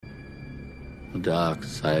The dark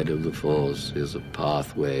side of the Force is a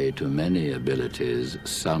pathway to many abilities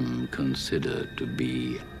some consider to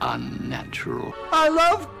be unnatural. I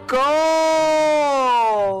love gold!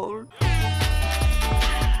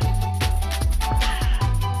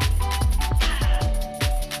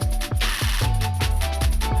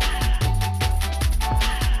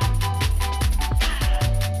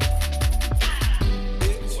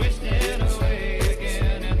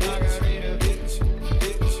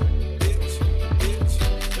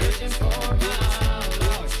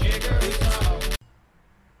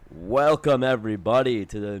 Welcome everybody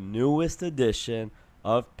to the newest edition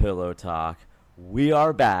of Pillow Talk. We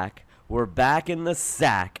are back. We're back in the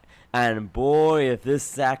sack. And boy, if this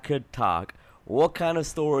sack could talk, what kind of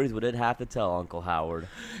stories would it have to tell, Uncle Howard?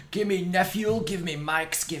 Give me nephew, give me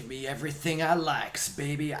mics, give me everything I likes,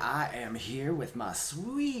 baby. I am here with my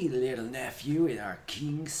sweet little nephew in our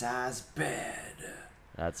king-size bed.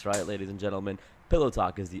 That's right, ladies and gentlemen. Pillow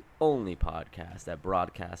Talk is the only podcast that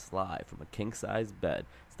broadcasts live from a king-size bed.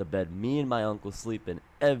 It's the bed me and my uncle sleep in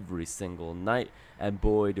every single night. And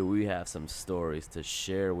boy, do we have some stories to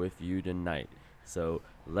share with you tonight. So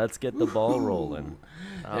let's get the ball rolling.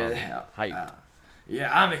 Hyped.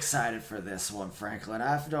 Yeah, I'm excited for this one, Franklin.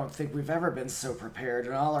 I don't think we've ever been so prepared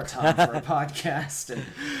in all our time for a podcast. And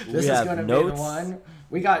this is going to be the one.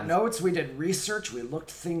 We got notes, we did research, we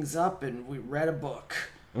looked things up, and we read a book.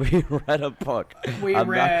 We read a book.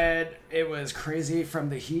 It was Crazy from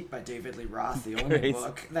the Heat by David Lee Roth, the only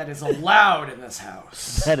book that is allowed in this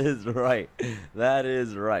house. That is right. That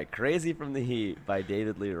is right. Crazy from the Heat by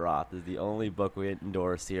David Lee Roth is the only book we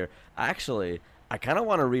endorse here. Actually, I kind of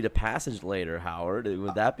want to read a passage later, Howard.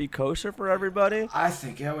 Would that be kosher for everybody? I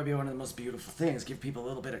think that would be one of the most beautiful things. Give people a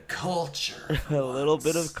little bit of culture. A little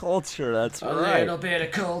bit of culture, that's right. A little bit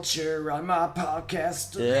of culture on my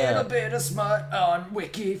podcast. A little bit of smut on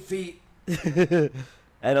Wiki Feet.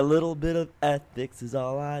 And a little bit of ethics is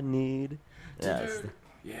all I need. Yes.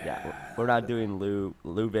 Yeah, we're not doing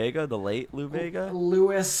Lou Bega, the late Lou Bega?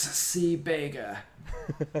 Louis C. Bega.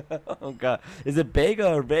 Oh, God. Is it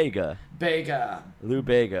Bega or Vega? Bega. Lou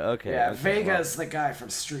Bega, okay. Yeah, okay, Vega's the guy from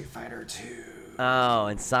Street Fighter 2. Oh,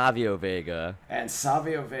 and Savio Vega. And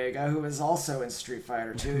Savio Vega, who was also in Street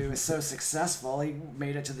Fighter 2. He was so successful, he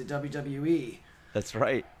made it to the WWE. That's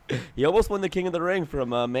right. He almost won the King of the Ring from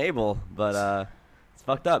Mabel, but it's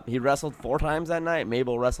fucked up. He wrestled 4 times that night.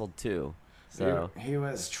 Mabel wrestled 2. So he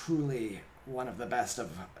was truly one of the best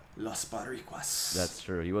of Los Boricuas. That's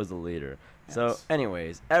true. He was the leader. Yes. So,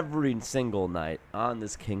 anyways, every single night on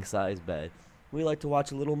this king-size bed, we like to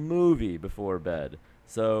watch a little movie before bed.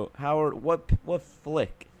 So, Howard, what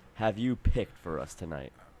flick have you picked for us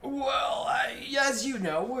tonight? Well, as you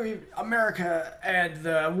know, America and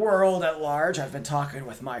the world at large, I've been talking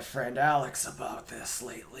with my friend Alex about this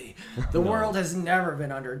lately. The world has never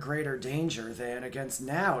been under greater danger than against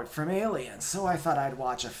now from aliens. So I thought I'd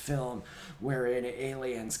watch a film wherein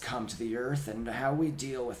aliens come to the Earth and how we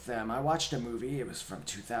deal with them. I watched a movie, it was from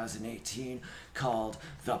 2018, called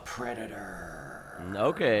The Predator.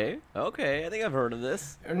 Okay, I think I've heard of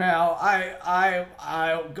this. Now, I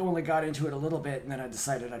only got into it a little bit, and then I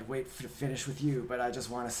decided I'd wait to finish with you, but I just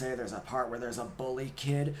want to say there's a part where there's a bully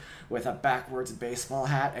kid with a backwards baseball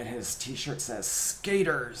hat, and his t-shirt says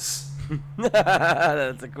Skaters.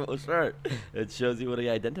 That's a cool shirt. It shows you what he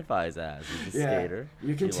identifies as. He's a skater.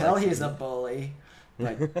 You can tell he's a bully.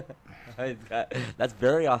 Like, that's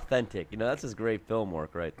very authentic. You know, that's just great film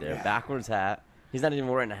work right there. Yeah. Backwards hat. He's not even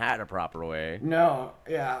wearing a hat a proper way. No,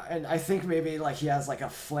 yeah, and I think maybe like he has like a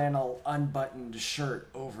flannel unbuttoned shirt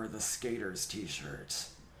over the Skaters t-shirt.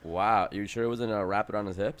 Wow, you sure it wasn't wrap it on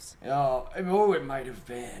his hips? Oh, it might have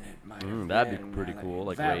been. It might have that'd been. be pretty cool,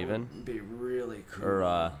 like that Raven. Would be really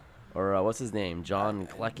cool. Or what's his name? John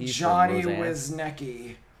Klecki? Johnny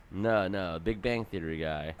Wisniewski. No, Big Bang Theory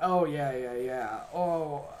guy. Oh yeah.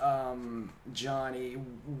 Oh, Johnny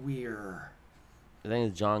Weir. I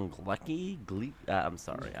think it's John Glecki. I'm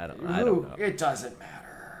sorry, I don't know. It doesn't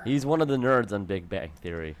matter. He's one of the nerds on Big Bang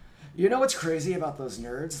Theory. You know what's crazy about those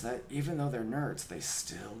nerds? That even though they're nerds, they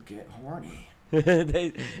still get horny.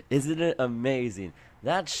 Isn't it amazing?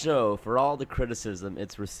 That show, for all the criticism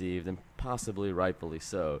it's received, and possibly rightfully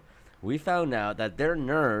so, we found out that they're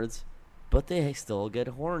nerds, but they still get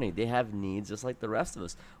horny. They have needs just like the rest of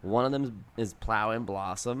us. One of them is Plow and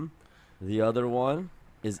Blossom. The other one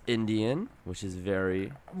is Indian, which is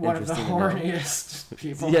very one interesting. One of the horniest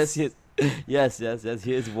people. Yes.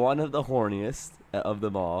 He is one of the horniest of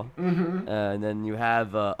them all. Mm-hmm. And then you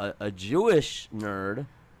have a Jewish nerd.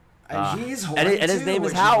 And he's horny and his name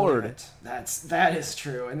is Howard. That is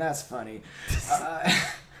true, and that's funny.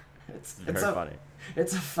 It's very funny.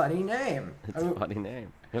 It's a funny name. It's a funny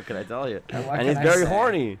name. What can I tell you? And what And can he's I very say?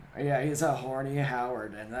 horny. Yeah, he's a horny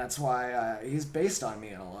Howard, and that's why he's based on me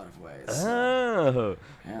in a lot of ways. So Oh,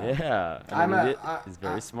 Yeah. yeah. I'm I mean, a- he's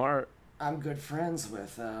very smart. I'm good friends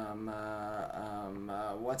with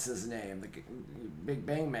what's his name, the Big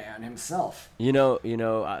Bang Man himself, You know,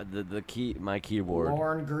 my keyboard,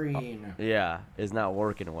 Lorne Green. yeah, is not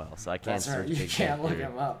working well, so I can't That's right. search You Big can't Bang look Theory.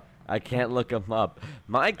 him up. I can't look him up.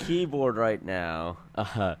 My keyboard right now,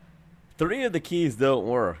 3 of the keys don't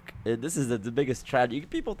work. This is the biggest tragedy.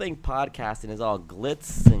 People think podcasting is all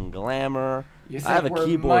glitz and glamour. You I have think a we're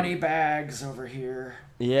keyboard. money bags over here?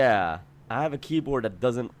 Yeah, I have a keyboard that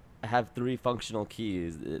doesn't have 3 functional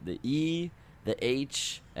keys: the E, the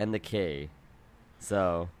H, and the K.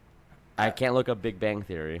 So I can't look up Big Bang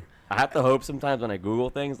Theory. I have to hope sometimes when I Google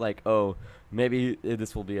things like, oh, maybe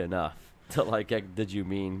this will be enough to like did you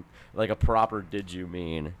mean like a proper did you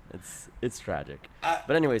mean? It's tragic.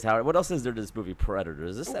 But anyways, Howard, what else is there to this movie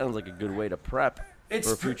Predators? This sounds like a good way to prep It's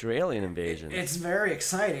for pre- future alien invasions. It's very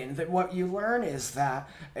exciting that what you learn is that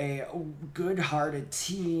a good-hearted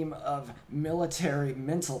team of military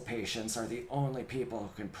mental patients are the only people who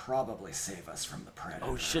can probably save us from the Predator.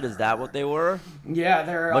 Oh shit, is that what they were? Yeah,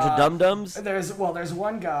 they're Bunch of dum-dums? There's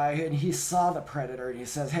one guy and he saw the Predator and he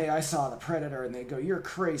says, "Hey, I saw the Predator," and they go, "You're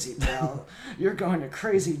crazy, pal. You're going to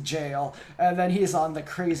crazy jail." And then he's on the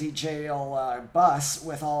crazy jail bus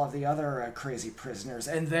with all of the other crazy prisoners,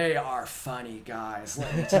 and they are funny guys.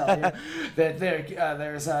 Let me tell you, that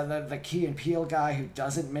there's the Key and Peele guy who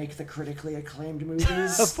doesn't make the critically acclaimed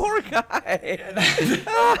movies. Poor guy.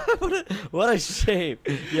 what a shame.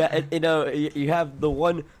 Yeah, and, you have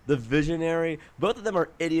the visionary. Both of them are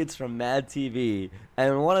idiots from Mad TV,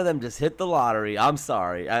 and one of them just hit the lottery. I'm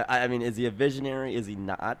sorry. I mean, is he a visionary? Is he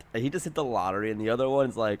not? He just hit the lottery, and the other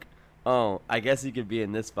one's like, oh, I guess he could be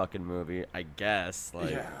in this fucking movie. I guess.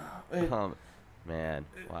 Like, Yeah. Man,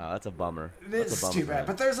 wow, that's a bummer. That's It's a bummer too for bad, him.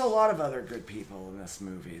 but there's a lot of other good people in this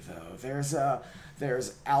movie, though.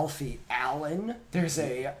 There's Alfie Allen.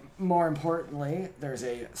 More importantly, there's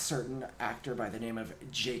a certain actor by the name of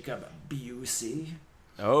Jacob Busey.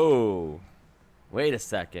 Oh, wait a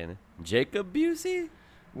second, Jacob Busey?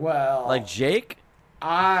 Well, Like Jake?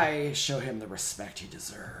 I show him the respect he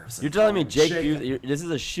deserves. You're telling me Jake Jacob- Busey? This is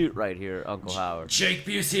a shoot right here, Uncle Howard. Jake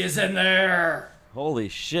Busey is in there. Holy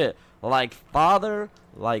shit! Like father,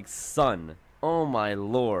 like son. Oh my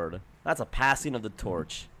lord, that's a passing of the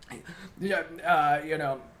torch. Yeah,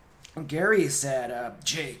 Gary said,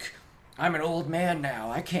 "Jake, I'm an old man now.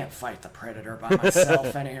 I can't fight the Predator by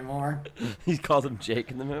myself anymore." He calls him Jake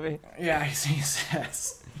in the movie. Yeah, he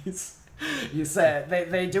says. You said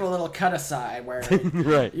they do a little cut aside where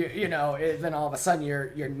Right. then all of a sudden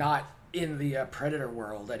you're not in the Predator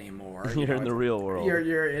world anymore. You're in the real world.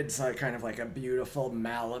 It's kind of like a beautiful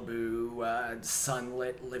Malibu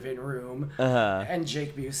sunlit living room, Uh-huh. and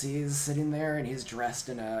Jake Busey is sitting there and he's dressed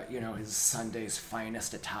in his Sunday's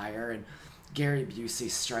finest attire, and Gary Busey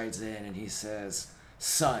strides in and he says,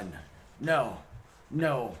 "Son, no,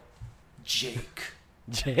 Jake."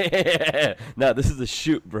 No, this is a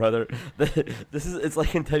shoot, brother. It's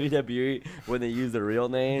like in WWE when they use the real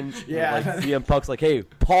names. Yeah. Like CM Punk's like, hey,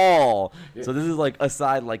 Paul. So this is like a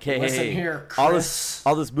side, like, hey, Listen hey, here, all Chris.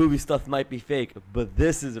 this movie stuff might be fake, but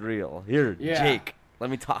this is real. Here, Yeah. Jake, let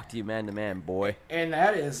me talk to you man to man, boy. And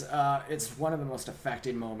that is, it's one of the most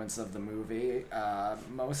affecting moments of the movie.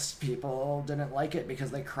 Most people didn't like it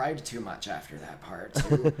because they cried too much after that part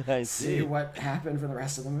to I see see. what happened for the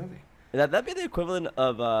rest of the movie. That'd be the equivalent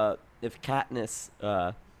of if Katniss,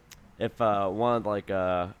 if one of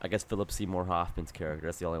I guess Philip Seymour Hoffman's character.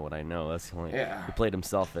 That's the only one I know. That's the only. Yeah. He played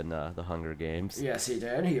himself in the Hunger Games. Yes, he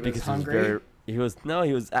did. He was Because hungry. he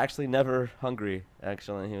was actually never hungry.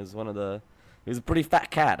 Actually, he was a pretty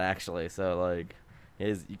fat cat actually. So like,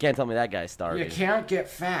 you can't tell me that guy's starving. You can't get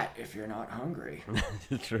fat if you're not hungry.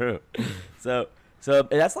 True. So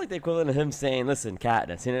that's like the equivalent of him saying, "Listen,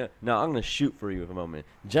 Katniss, no, I'm gonna shoot for you for a moment.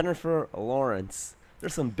 Jennifer Lawrence,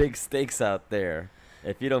 there's some big stakes out there.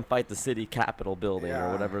 If you don't fight the city capitol building Yeah.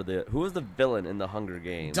 or whatever who was the villain in the Hunger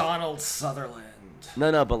Games? Donald Sutherland.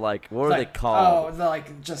 No, but like, what were they Like, called?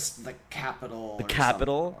 just the Capitol. The or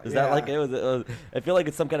Capitol? something. Is that like Yeah. it was? I feel like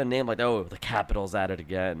it's some kind of name like, oh, the Capitol's at it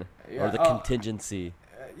again, Yeah, or the oh. contingency.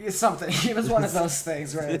 Something. He was one of those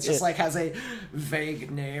things where it just like has a vague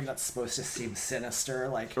name that's supposed to seem sinister.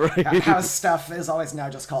 Like Right. how stuff is always now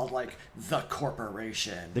just called like the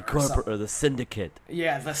corporation. The or some- or the syndicate,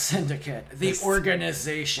 Yeah, the syndicate, the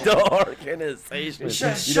organization. the organization.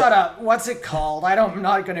 Shut up. What's it called? I'm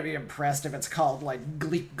not going to be impressed if it's called like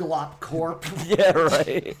Gleek Glop Corp. Yeah,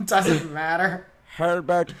 right. Doesn't matter.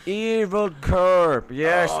 Herbert Evil Corp.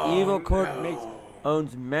 Yes, Evil Corp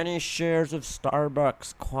owns many shares of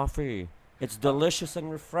Starbucks coffee. It's delicious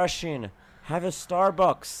and refreshing. Have a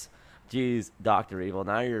Starbucks. Jeez, Dr. Evil,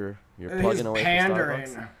 now you're plugging away pandering.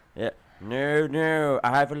 for Starbucks. Yeah. No,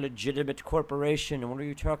 I have a legitimate corporation. What are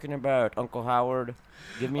you talking about, Uncle Howard?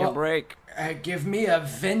 Give me a break. Give me a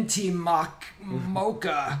venti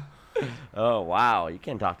mocha. Oh, wow. You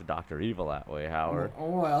can't talk to Dr. Evil that way, Howard.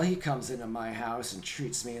 Well, he comes into my house and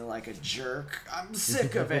treats me like a jerk. I'm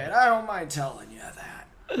sick of it. I don't mind telling you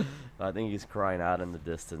that. I think he's crying out in the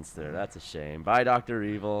distance there. That's a shame. Bye, Dr.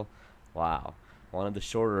 Evil. Wow. One of the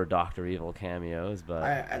shorter Dr. Evil cameos, but...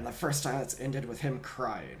 And the first time it's ended with him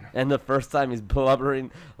crying. And the first time he's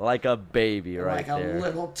blubbering like a baby right there. Like a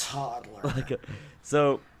little toddler.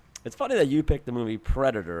 So, it's funny that you picked the movie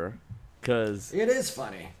Predator, because... It is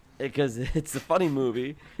funny. Because it's a funny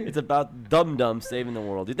movie. It's about dum-dums saving the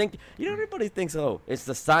world. Everybody thinks, oh, it's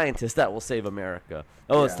the scientists that will save America.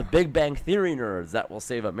 Oh, it's the Big Bang Theory nerds that will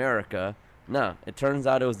save America. No, it turns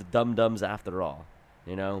out it was the dum-dums after all.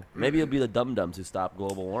 Maybe it'll be the dum-dums who stop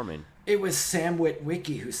global warming. It was Sam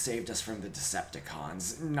Witwicky who saved us from the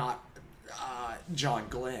Decepticons, not John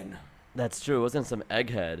Glenn. That's true. It wasn't some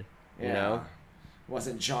egghead, you know?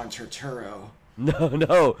 Wasn't John Turturro.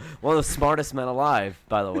 No. One of the smartest men alive,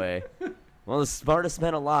 by the way. One of the smartest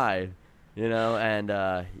men alive,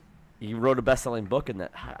 and he wrote a best-selling book in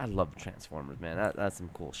that. I love Transformers, man. That's some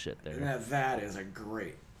cool shit there. Now that is a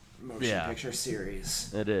great motion picture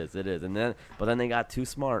series. It is. But then they got too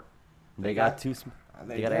smart. They got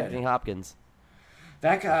Anthony Hopkins.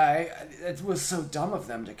 That guy, it was so dumb of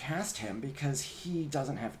them to cast him because he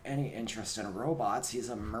doesn't have any interest in robots. He's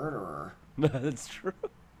a murderer. That's true.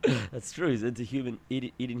 That's true. He's into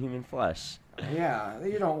eating human flesh. Yeah,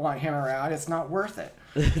 you don't want him around. It's not worth it.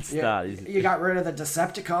 It's not. You got rid of the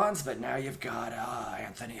Decepticons, but now you've got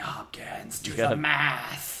Anthony Hopkins. Do the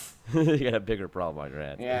math. You got a bigger problem on your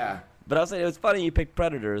hands. Yeah. But I was saying it was funny you picked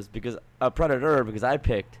Predator because I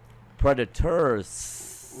picked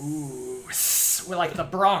Predators. Ooh, we're like the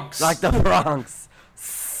Bronx. Like the Bronx.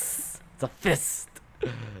 It's a fist.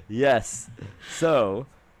 Yes. So,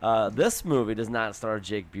 this movie does not star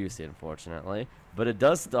Jake Busey, unfortunately, but it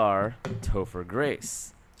does star Topher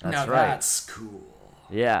Grace. That's right. That's cool.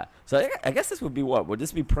 Yeah. So I guess this would be what? Would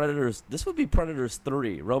this be Predators? This would be Predators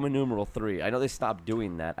 3, Roman numeral 3. I know they stopped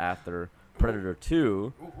doing that after Predator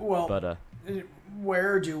 2. Well, but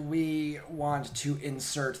where do we want to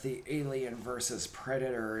insert the Alien versus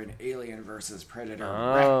Predator and Alien versus Predator?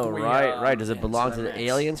 Oh, right. Does it belong to the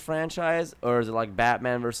Aliens franchise, or is it like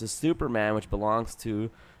Batman versus Superman, which belongs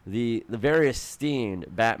to the very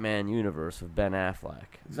esteemed Batman universe with Ben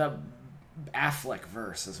Affleck? The Affleck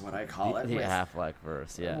verse is what I call it. The Affleck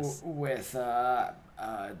verse, yes. With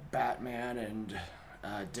Batman and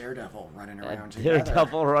Daredevil running around together.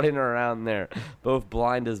 Daredevil running around there, both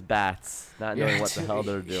blind as bats, not knowing what the hell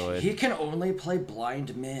they're doing. He can only play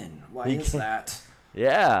blind men. Why is that?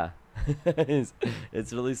 Yeah, it's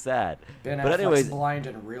really sad. Ben Affleck's blind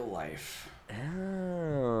in real life.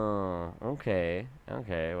 Oh, okay.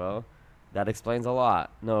 Well, that explains a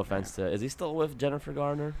lot. No offense to. Is he still with Jennifer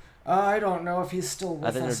Garner? I don't know if he's still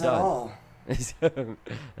with us at all.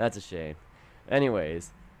 That's a shame.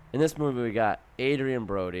 Anyways, in this movie we got Adrian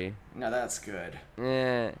Brody. Now that's good.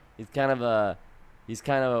 He's kind of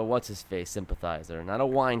a what's his face sympathizer. Not a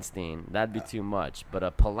Weinstein, that'd be too much, but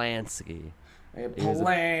a Polanski.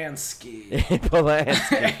 Polanski.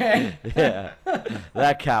 Polanski. Yeah.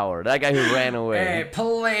 That coward. That guy who ran away. Hey,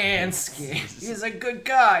 Polanski. He's a good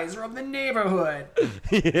guy. He's from the neighborhood.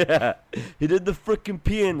 Yeah. He did the frickin'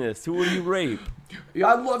 pianist. Who would he rape?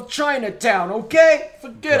 I love Chinatown, okay?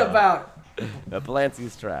 Forget about it.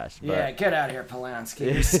 Polanski's trash. But... Yeah, get out of here,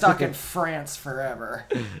 Polanski. You're stuck in France forever.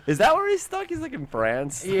 Is that where he's stuck? He's like in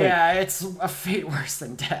France? Yeah, it's a fate worse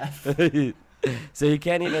than death. So he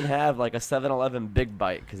can't even have like a 7-Eleven Big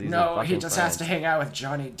Bite because he's no, in he just France. has to hang out with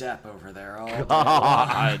Johnny Depp over there all day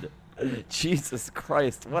God, Jesus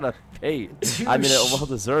Christ, what a fate! I mean, a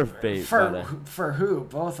well-deserved fate. For who?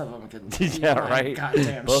 Both of them can. Yeah, right.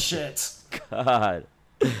 Goddamn shit. God.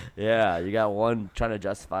 Yeah, you got one trying to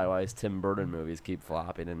justify why his Tim Burton movies keep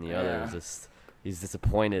flopping, and the other is just he's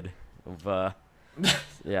disappointed.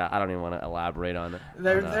 Yeah, I don't even want to elaborate on it.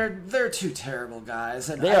 They're two terrible guys.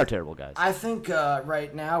 And they are terrible guys. I think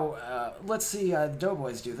right now, let's see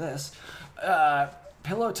Doughboys do this.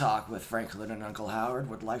 Pillow Talk with Franklin and Uncle Howard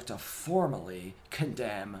would like to formally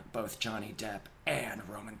condemn both Johnny Depp and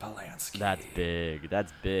Roman Polanski. That's big.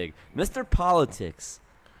 That's big. Mr. Politics.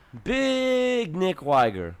 Big Nick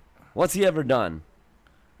Weiger. What's he ever done?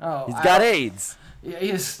 Oh, He's got AIDS.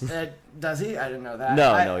 Yeah, does he? I didn't know that.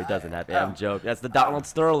 No, he doesn't have AIDS. I'm joking. That's the Donald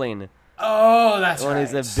Sterling. Oh, that's When right.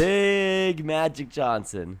 he's a big Magic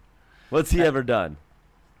Johnson. What's he ever done?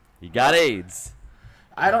 He got AIDS.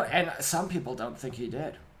 I don't, and some people don't think he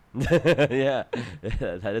did. Yeah,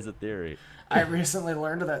 that is a theory. I recently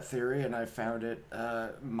learned of that theory, and I found it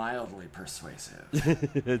mildly persuasive.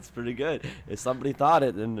 It's pretty good. If somebody thought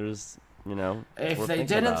it, then there's, it's If worth they thinking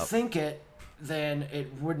didn't about. think it, then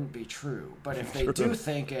it wouldn't be true. But if they do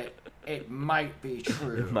think it, it might be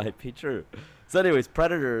true. It might be true. So anyways,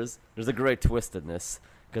 Predators, there's a great twist in this.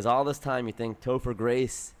 Because all this time you think Topher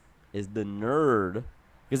Grace is the nerd.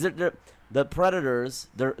 Because the Predators,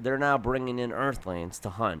 they're now bringing in Earthlings to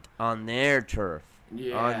hunt on their turf.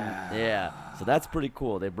 Yeah. Yeah. So that's pretty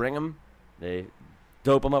cool. They bring them, they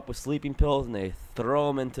dope them up with sleeping pills, and they throw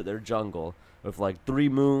them into their jungle with like 3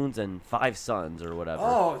 moons and 5 suns or whatever.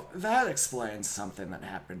 Oh, that explains something that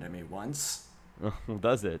happened to me once.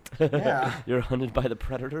 Does it? Yeah. You're hunted by the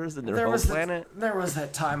Predators in their home planet? There was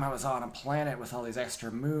that time I was on a planet with all these extra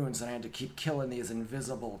moons, and I had to keep killing these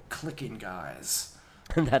invisible clicking guys.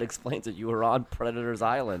 And that explains it. You were on Predator's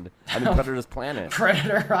Island. I mean, Predator's planet.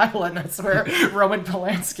 Predator Island, that's where Roman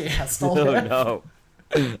Polanski has to Oh, live. no.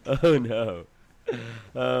 Oh, no.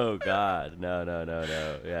 Oh, God.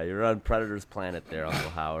 No. Yeah, you're on Predator's planet there, Uncle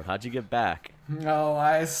Howard. How'd you get back? No,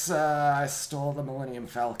 I stole the Millennium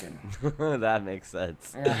Falcon. That makes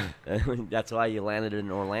sense. Yeah. That's why you landed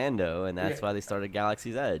in Orlando, and that's Yeah. why they started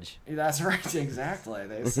Galaxy's Edge. That's right, exactly.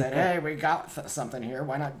 They said, hey, we got something here.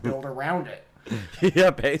 Why not build around it?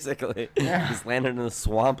 Yeah, basically. Yeah. Just landed in a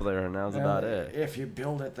swamp there, and that was about it. If you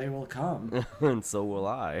build it, they will come. And so will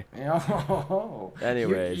I. Oh,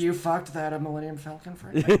 Anyways. You fucked that a Millennium Falcon for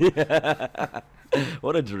me?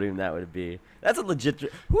 What a dream that would be. That's a legit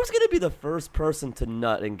dream. Who's going to be the first person to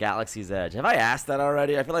nut in Galaxy's Edge? Have I asked that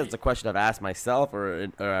already? I feel like it's a question I've asked myself or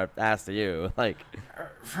I've asked you. Like,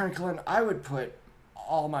 Franklin, I would put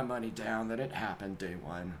all my money down that it happened day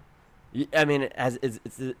one. I mean,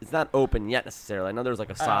 it's not open yet necessarily. I know there's like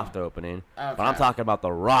a soft opening. But I'm Okay. talking about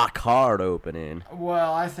the rock hard opening.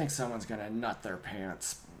 Well, I think someone's gonna nut their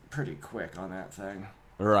pants pretty quick on that thing.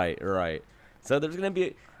 Right. So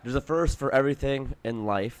there's a first for everything in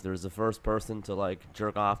life. There's a first person to like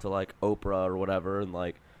jerk off to like Oprah or whatever, and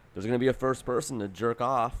like there's gonna be a first person to jerk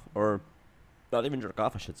off, or not even jerk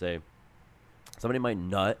off, I should say. Somebody might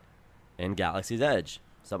nut in Galaxy's Edge.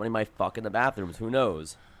 Somebody might fuck in the bathrooms. Who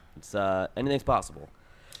knows? It's anything's possible.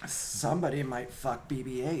 Somebody might fuck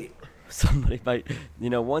BB-8. Somebody might,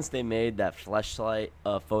 once they made that fleshlight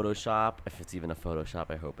Photoshop, if it's even a Photoshop,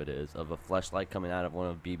 I hope it is, of a fleshlight coming out of one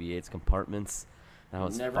of BB-8's compartments. That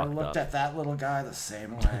was Never fucked looked up. at that little guy the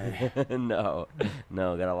same way. No,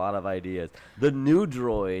 got a lot of ideas. The new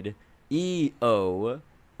droid, EO.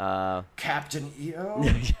 Captain EO?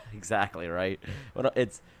 Exactly, right? Well,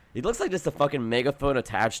 it looks like just a fucking megaphone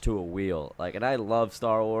attached to a wheel. Like, and I love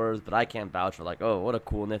Star Wars, but I can't vouch for like, oh, what a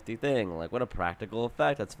cool nifty thing. Like, what a practical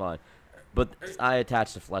effect. That's fine. But I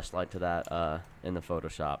attached a fleshlight to that in the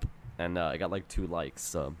Photoshop, and I got like 2 likes,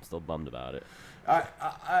 so I'm still bummed about it.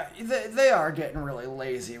 They are getting really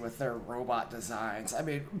lazy with their robot designs. I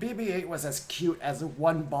mean, BB-8 was as cute as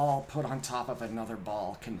one ball put on top of another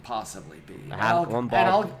ball can possibly be.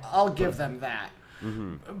 I'll give them that.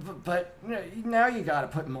 Mm-hmm. But now you got to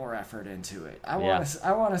put more effort into it. I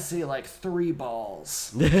want to see like 3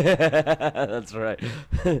 balls. That's right.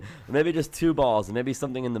 Maybe just 2 balls, and maybe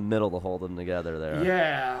something in the middle to hold them together there.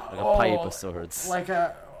 Yeah, like a pipe of sorts. Like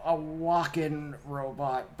a walk-in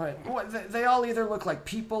robot, but they all either look like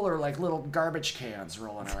people or like little garbage cans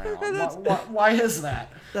rolling around. Why is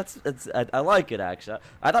that? I like it actually.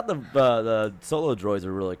 I thought the solo droids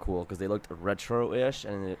were really cool because they looked retro-ish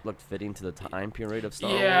and it looked fitting to the time period of Star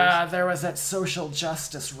Wars. Yeah, there was that social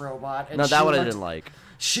justice robot. And No, that one I didn't like.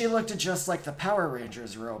 She looked just like the Power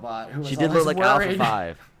Rangers robot, who was She did always look like worried.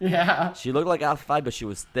 Alpha 5. Yeah. She looked like Alpha 5, but she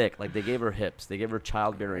was thick. Like they gave her hips. They gave her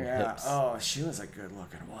childbearing Yeah. hips. Oh, she was a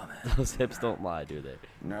good-looking woman. Those hips don't lie, do they?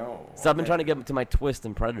 No. So I've been trying to get to my twist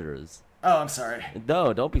in Predators. Oh, I'm sorry.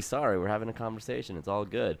 No, don't be sorry. We're having a conversation. It's all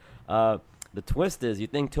good. The twist is you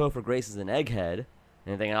think Topher Grace is an egghead, and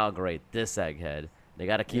you think, oh, great, this egghead. They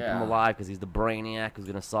got to keep him Yeah. alive because he's the brainiac who's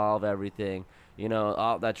going to solve everything.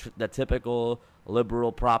 All that typical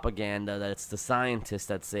liberal propaganda that it's the scientists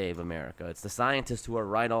that save America. It's the scientists who are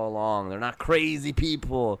right all along. They're not crazy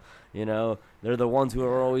people. They're the ones who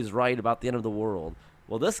are always right about the end of the world.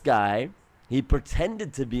 Well, this guy, he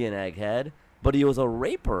pretended to be an egghead, but he was a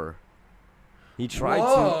raper. He tried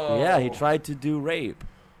to do rape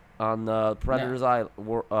on the Predator's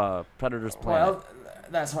Predator's planet. Well,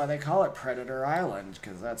 That's why they call it Predator Island,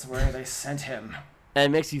 because that's where they sent him. And it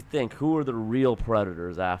makes you think, who are the real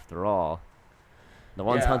predators after all? The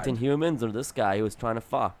ones Yeah. hunting humans, or this guy who was trying to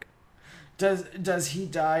fuck? Does he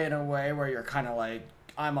die in a way where you're kind of like,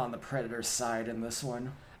 I'm on the Predator's side in this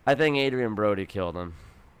one? I think Adrian Brody killed him.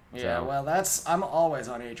 Yeah, So- well, I'm always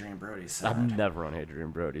on Adrian Brody's side. I'm never on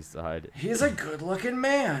Adrian Brody's side. He's a good-looking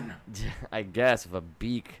man. I guess, with a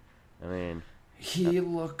beak. I mean, He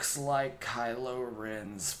looks like Kylo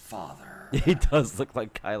Ren's father. he does look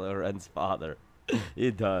like Kylo Ren's father. He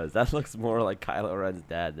does. That looks more like Kylo Ren's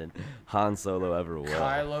dad than Han Solo ever will.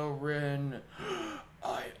 Kylo Ren,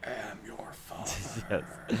 I am your father.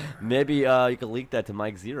 Yes. Maybe you could leak that to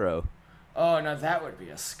Mike Zero. Oh, no, that would be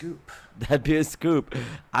a scoop. That'd be a scoop.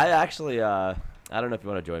 I actually, I don't know if you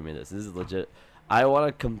want to join me in this. This is legit. I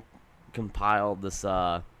want to compile this,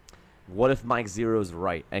 what if Mike Zero's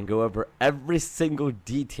right, and go over every single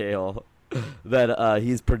detail that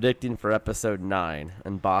he's predicting for episode 9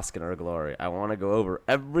 in Bask in Our Glory. I want to go over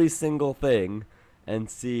every single thing and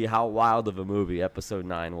see how wild of a movie episode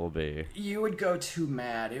 9 will be. You would go too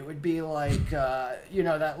mad. It would be like,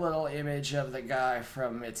 that little image of the guy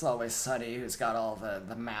from It's Always Sunny who's got all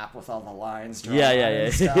the map with all the lines drawn Yeah, on yeah,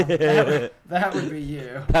 it and yeah. stuff. That would be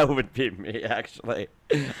you. That would be me, actually.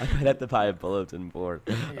 I might have to buy a bulletin board.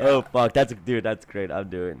 Oh, fuck. That's great. I'm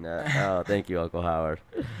doing that. Oh, thank you, Uncle Howard.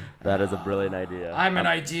 That is a brilliant idea. I'm an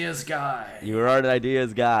ideas guy. You are an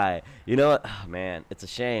ideas guy. You know what? Oh, man, it's a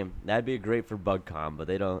shame. That'd be great for BugCon, but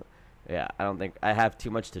they don't. Yeah, I don't think. I have too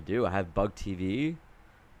much to do. I have Bug TV.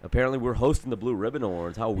 Apparently, we're hosting the Blue Ribbon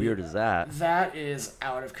Awards. How weird is that? That is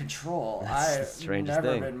out of control. That's the I've strangest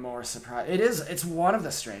never thing. been more surprised. It is. It's one of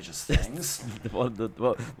the strangest things.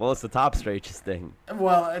 Well, it's the top strangest thing.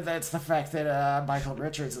 Well, that's the fact that Michael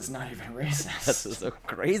Richards is not even That's racist. what's so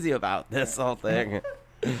crazy about this whole thing.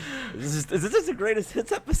 Is this just the greatest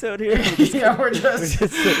hits episode here? Yeah, we're just.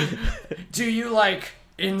 Do you like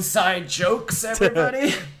inside jokes,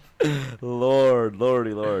 everybody?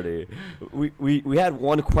 Lordy. We had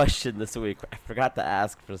one question this week. I forgot to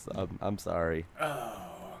ask for some. I'm sorry. Oh,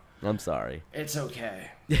 I'm sorry. it's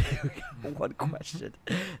okay. One question.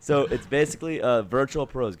 So it's basically a virtual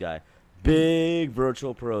pros guy. Big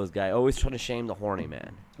virtual pros guy. Always trying to shame the horny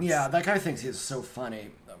man. Yeah, that guy thinks he's so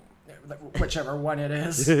funny. Whichever one it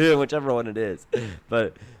is. Whichever one it is.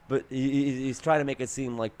 But he's trying to make it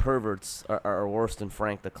seem like perverts are worse than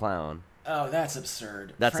Frank the Clown. Oh, that's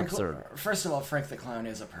absurd. That's Frank, absurd. First of all, Frank the Clown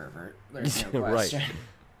is a pervert. There's no Right. question.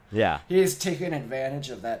 Yeah. He's taken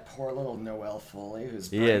advantage of that poor little Noelle Foley,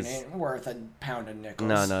 whose He brain is. ain't worth a pound of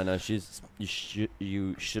nickels. No.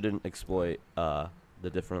 You shouldn't exploit the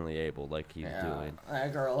differently able like he's doing.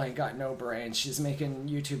 That girl ain't got no brain. She's making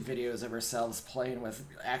YouTube videos of herself playing with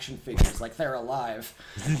action figures like they're alive.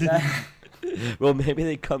 Well, maybe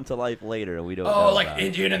they come to life later and we don't know. Oh, like about it.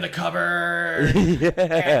 Indian in the cupboard.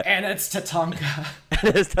 Yeah. And it's Tatanka.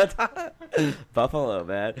 It's Buffalo,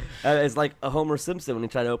 man. And it's like a Homer Simpson when he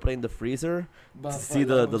tried opening the freezer to see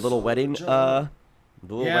the Buffalo little wedding soldier.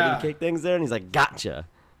 the little Yeah. wedding cake things there, and he's like, "Gotcha,"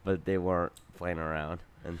 but they weren't playing around,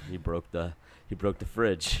 and he broke the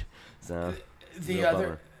fridge. So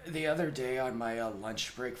The other day on my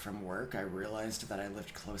lunch break from work, I realized that I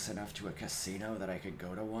lived close enough to a casino that I could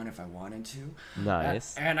go to one if I wanted to.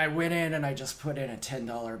 nice. And I went in and I just put in a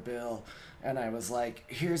 $10 bill. And I was like,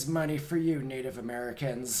 here's money for you, Native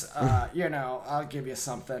Americans. I'll give you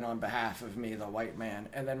something on behalf of me, the white man.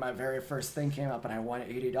 And then my very first thing came up and I won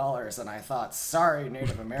 $80. And I thought, sorry,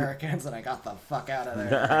 Native Americans. And I got the fuck out of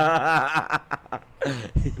there.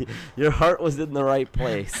 Your heart was in the right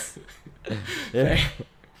place. Yeah.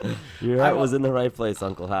 Your heart was in the right place,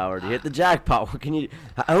 Uncle Howard. You hit the jackpot. What can you?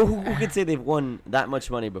 Who could say they've won that much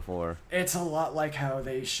money before? It's a lot like how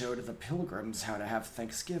they showed the pilgrims how to have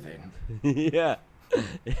Thanksgiving. Yeah,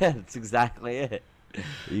 that's exactly it.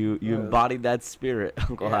 You embodied that spirit,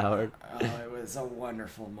 Uncle Howard. It was a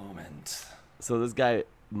wonderful moment. So this guy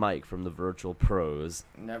Mike from the Virtual Pros.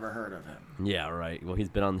 Never heard of him. Yeah, right. Well, he's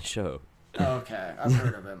been on the show. Okay, I've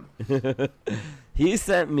heard of him. He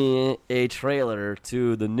sent me a trailer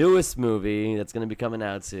to the newest movie that's going to be coming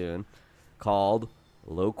out soon called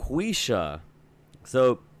Loquisha.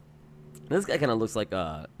 So this guy kind of looks like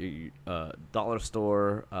a dollar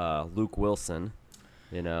store Luke Wilson,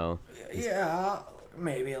 you know. Yeah,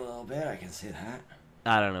 maybe a little bit. I can see that.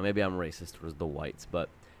 I don't know. Maybe I'm racist towards the whites, but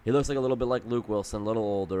he looks like a little bit like Luke Wilson, a little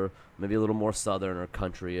older, maybe a little more southern or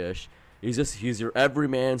country-ish. He's your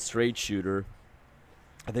everyman straight shooter.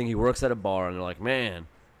 I think he works at a bar, and they're like, man,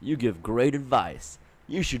 you give great advice.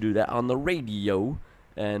 You should do that on the radio.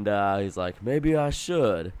 And he's like, maybe I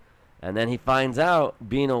should. And then he finds out,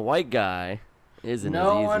 being a white guy, isn't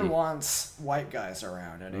No as easy. one wants white guys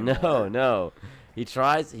around anymore. No. He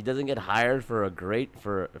tries. He doesn't get hired for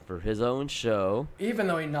for his own show. Even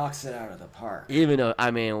though he knocks it out of the park. Even though,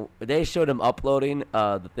 I mean, they showed him uploading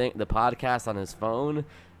the podcast on his phone,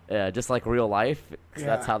 just like real life. 'Cause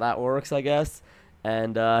that's Yeah. how that works, I guess.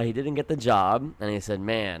 And he didn't get the job. And he said,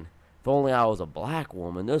 "Man, if only I was a black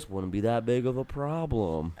woman, this wouldn't be that big of a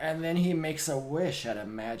problem." And then he makes a wish at a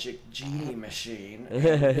magic genie machine. And he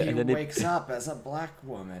And then he- wakes up as a black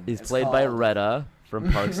woman. He's It's played by called- Retta from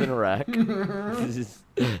Parks and Rec.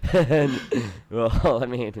 And, well, I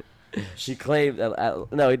mean, she claimed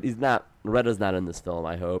no, he's not. Retta's not in this film.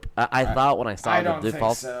 I hope. I thought when I saw I the don't think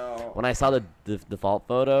default so. when I saw the default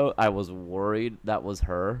photo, I was worried that was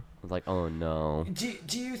her. I was like, oh no.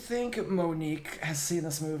 Do you think Monique has seen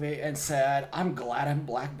this movie and said, "I'm glad I'm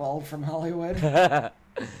blackballed from Hollywood"?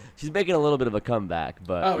 She's making a little bit of a comeback,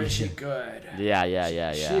 but Oh, is she good?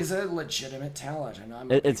 yeah. She's a legitimate talent, and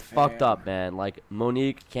I'm. It's fucked up, man. Like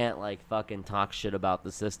Monique can't like fucking talk shit about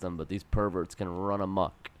the system, but these perverts can run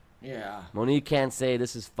amok. Yeah. Monique can't say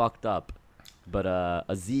this is fucked up, but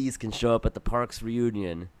Aziz can show up at the Parks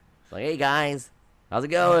reunion. Like, hey guys, how's it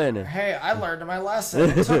going? Hey, I learned my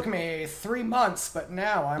lesson. It took me 3 months, but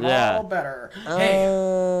now I'm Yeah. all better. Hey,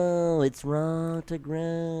 Oh, it's wrong to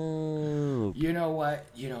grow. you know what?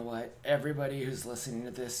 Everybody who's listening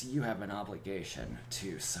to this, you have an obligation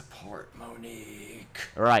to support Monique.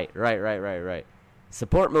 Right.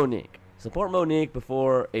 Support Monique. Support Monique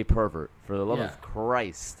before a pervert. For the love Yeah. of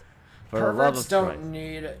Christ. For the love Perverts of don't Christ.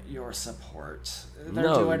 need your support. They're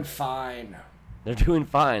No. doing fine. They're doing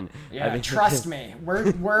fine. Yeah, trust me.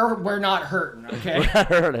 We're not hurting, okay? We're not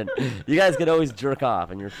hurting. You guys can always jerk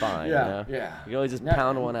off and you're fine. Yeah, you know? yeah. You can always just No-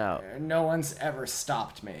 pound one out. No one's ever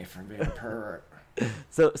stopped me from being a pervert.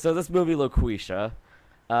 So this movie, Loquisha,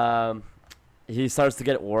 he starts to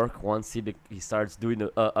get work once he starts doing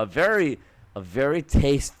a very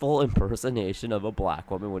tasteful impersonation of a black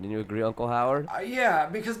woman. Wouldn't you agree, Uncle Howard? Yeah,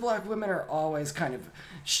 because black women are always kind of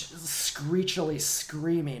screechily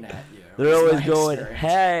screaming at you. They're It's always my going, experience.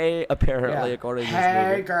 "Hey," apparently, Yeah. according to this Hey,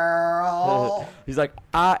 movie. girl. He's like,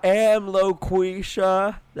 "I am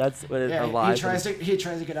Loquisha." That's what it's Yeah, alive. he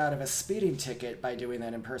tries to get out of a speeding ticket by doing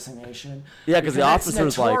that impersonation. Yeah, 'cause the because officer's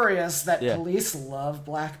it's like- notorious that Yeah. police love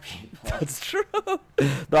black people. It's true.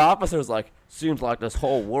 The officer's like, "Seems like this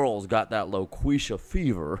whole world's got that Loquisha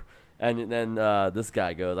fever." And then this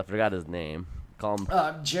guy goes, I forgot his name. Call him.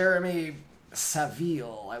 Jeremy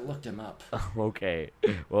Saville. I looked him up. Okay.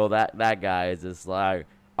 Well, that guy is just like,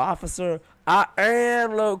 "Officer, I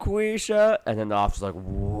am Loquisha." And then the officer's like,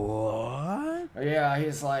 "What?" Yeah,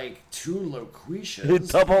 he's like, two Loquishas.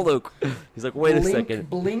 Double Luke. He's like, "Wait a Blink, second.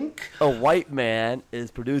 blink. A white man is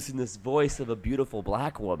producing this voice of a beautiful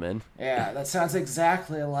black woman." Yeah, that sounds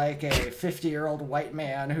exactly like a 50-year-old white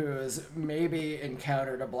man who's maybe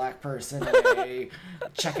encountered a black person in a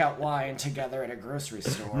checkout line together at a grocery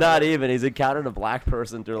store. Not even. He's encountered a black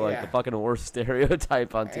person through like Yeah. the fucking worst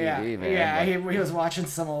stereotype on TV, yeah, man. yeah, Like, he was watching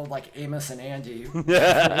some old like Amos and Andy.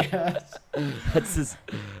 that's just.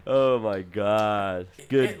 Oh my God.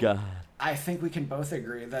 Good It- God. I think we can both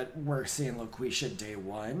agree that we're seeing Loquisha day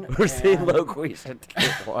one. We're seeing and Loquisha.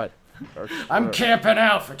 What? I'm camping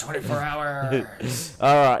out for 24 hours.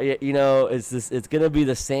 All right, you know, it's gonna be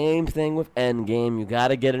the same thing with Endgame. You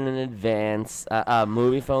gotta get it in advance.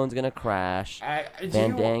 Movie phone's gonna crash.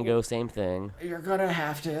 Fandango, same thing. You're gonna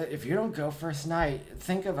have to, if you don't go first night,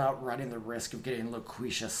 think about running the risk of getting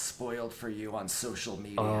Loquisha spoiled for you on social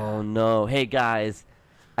media. Oh no! Hey guys,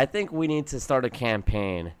 I think we need to start a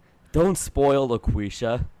campaign. Don't spoil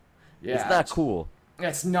Loquisha. Yeah, It's not cool.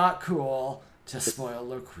 It's not cool to spoil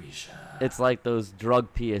Loquisha. It's like those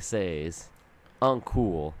drug PSAs.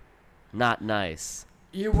 Uncool. Not nice.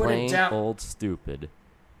 You Plain wouldn't old stupid.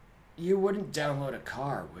 You wouldn't download a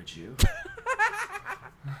car, would you?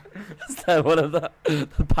 Is that one of the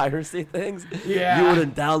piracy things? Yeah. You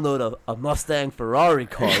wouldn't download a Mustang Ferrari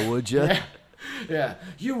car, would you? Yeah,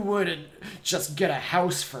 you wouldn't just get a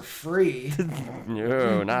house for free.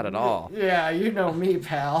 No, not at all. Yeah, you know me,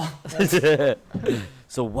 pal.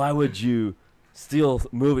 So why would you steal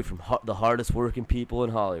a movie from the hardest working people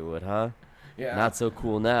in Hollywood, huh? Yeah. Not so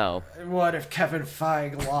cool now. What if Kevin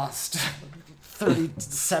Feige lost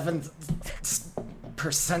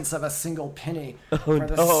 37% of a single penny for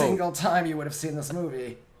the no. single time you would have seen this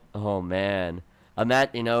movie? Oh man,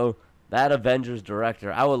 that Avengers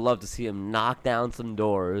director, I would love to see him knock down some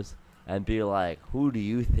doors and be like, "Who do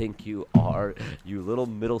you think you are, you little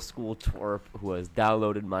middle school twerp who has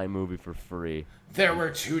downloaded my movie for free?" There were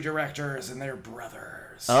two directors and they're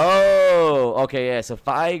brothers. Oh, okay, yeah. So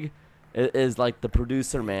Feige is like the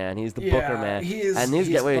producer man. He's the Booker man. he is- and these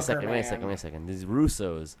he's wait a Booker second, wait a second, man. wait a second. These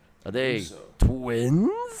Russos, are they Russo.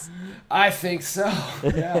 twins? I think so.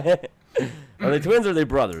 Yeah. Are they twins or are they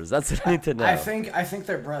brothers? That's what I need to know. I think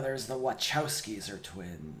they're brothers. The Wachowskis are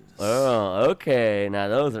twins. Oh, okay. Now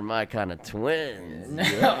those are my kind of twins.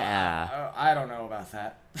 Yeah. I don't know about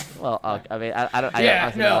that. Well, I mean, I don't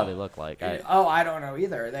Yeah, know how no. they look like. I don't know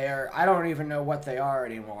either. I don't even know what they are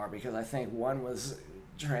anymore because I think one was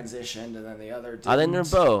transitioned and then the other didn't. I think they're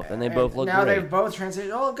both, and they both look now great. they've both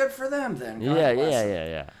transitioned. Oh, good for them then. God Yeah, bless yeah, them. yeah,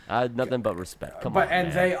 yeah. I had nothing but respect. Come But on, and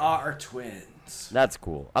man. they are twins. That's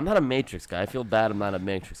cool. I'm not a Matrix guy. I feel bad I'm not a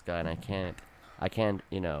Matrix guy, and I can't,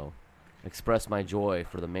 express my joy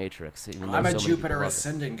for the Matrix. Even though I'm a so many people Jupiter love it.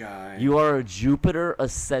 ascending guy. You are a Jupiter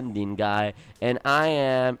ascending guy, and I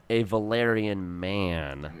am a Valerian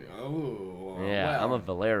man. Oh. Yeah, well. I'm a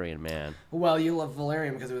Valerian man. Well, you love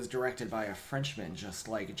Valerian because it was directed by a Frenchman, just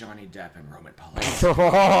like Johnny Depp and Roman Polanski.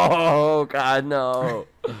 Oh God, no!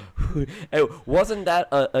 Hey, wasn't that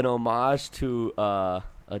an homage to a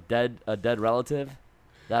dead relative?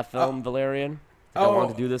 That film, Valerian. I oh.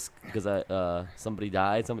 wanted to do this because somebody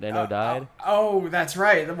died. Somebody I know died. Oh, that's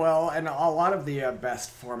right. Well, and a lot of the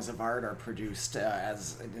best forms of art are produced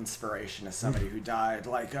as an inspiration to somebody who died.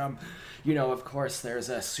 Like, of course, there's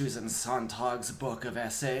Susan Sontag's book of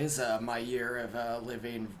essays, My Year of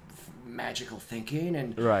Living Magical Thinking,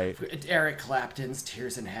 and Right. Eric Clapton's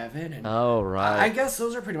Tears in Heaven. And Oh right. I guess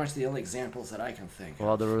those are pretty much the only examples that I can think of.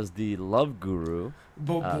 Well, there was the Love Guru.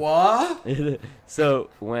 What? So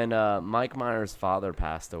when Mike Myers' father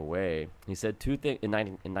passed away, he said two things in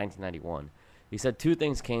 1991. He said two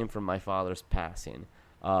things came from my father's passing: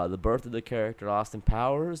 the birth of the character Austin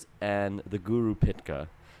Powers and the Guru Pitka.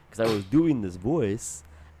 Because I was doing this voice,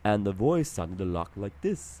 and the voice sounded a lot like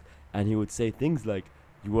this, and he would say things like,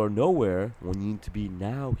 "You are nowhere when you need to be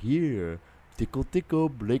now here. Tickle tickle,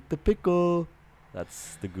 break the pickle."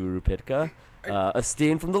 That's the Guru Pitka. A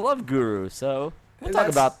scene from the Love Guru. So we'll talk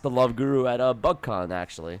That's- about the Love Guru at BugCon,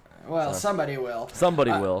 actually. Well, somebody will.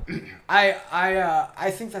 Somebody will.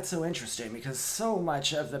 I think that's so interesting because so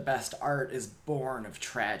much of the best art is born of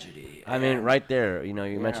tragedy. I mean, And- right there, you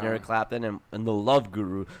mentioned Yeah. Eric Clapton and the Love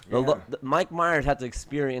Guru. Mike Myers had to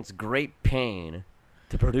experience great pain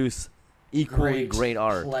to produce equally great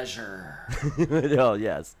art. pleasure. Oh,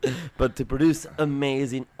 yes. But to produce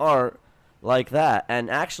amazing art like that. And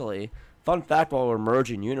actually, fun fact while we're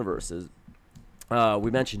merging universes,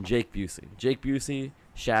 we mentioned Jake Busey. Jake Busey,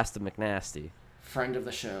 Shasta McNasty. Friend of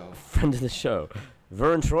the show. Friend of the show.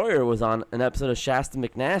 Vern Troyer was on an episode of Shasta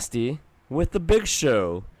McNasty with the Big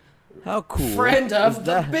Show. How cool. Friend of is the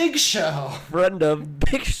that? Big Show. Friend of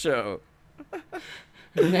Big Show.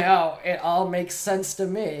 Now it all makes sense to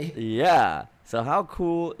me. Yeah. So how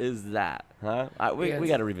cool is that, huh? We Yeah,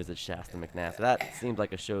 got to revisit Shasta McNasty. That seems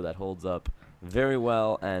like a show that holds up very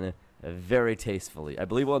well and very tastefully. I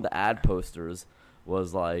believe one of the ad posters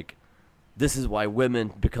was like, "This is why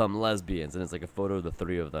women become lesbians," and it's like a photo of the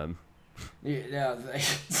three of them. Yeah,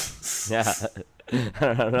 Yeah.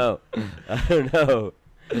 I don't know.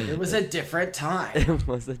 it was a different time. It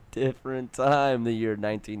was a different time, the year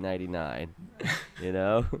 1999. You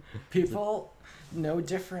know? People know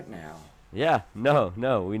different now. Yeah, no,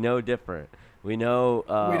 we know different. We know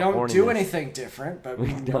We don't do horniness. anything different, but we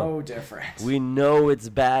don't. know different. We know it's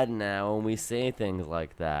bad now when we say things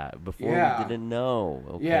like that. Before Yeah. we didn't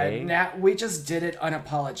know, Yeah, okay? now we just did it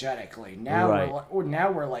unapologetically. Now Right.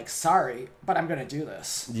 we're like, sorry, but I'm gonna do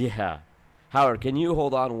this. Yeah. Howard, can you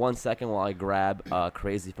hold on 1 second while I grab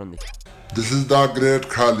Crazy from the... This is the great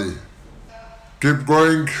Khali. Keep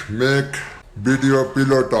going, make video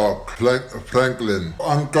pillow talk. Franklin.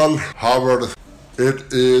 Uncle Howard,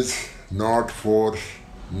 it is not for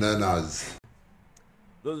nanas.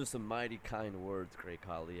 Those are some mighty kind words, Craig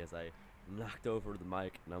Colley, as I knocked over the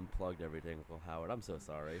mic and unplugged everything. Well, Howard, I'm so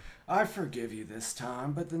sorry. I forgive you this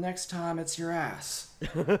time, but the next time it's your ass.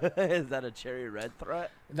 Is that a cherry red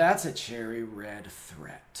threat? That's a cherry red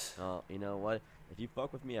threat. Oh, you know what? If you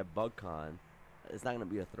fuck with me at BugCon, it's not going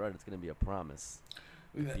to be a threat, it's going to be a promise.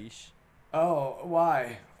 Yeesh. Oh,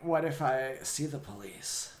 why? What if I see the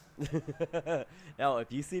police? Now,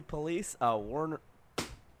 if you see police, Warner...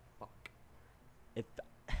 Fuck. If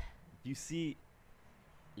you see...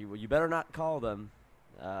 You better not call them.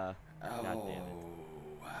 God damn it.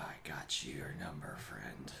 Oh, I got your number,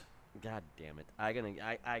 friend. God damn it. I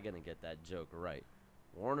gonna get that joke right.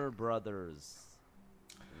 Warner Brothers.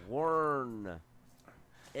 Warn.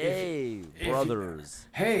 A Brothers.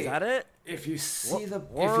 Hey, Is that it? If you see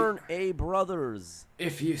Warn A Brothers.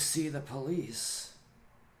 if you see the police,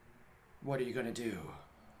 what are you gonna do?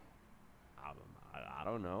 I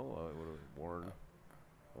don't know. Warren.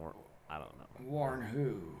 I don't know. Warn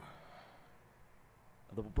who?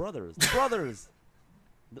 The brothers. The brothers.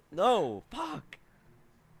 No, fuck.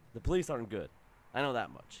 The police aren't good. I know that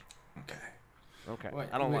much. Okay. Okay. Wait,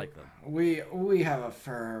 I don't like them. We have a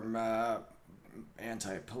firm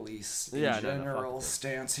anti-police in Yeah, no, general fuck them.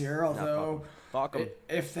 stance here. Although, Fuck 'em.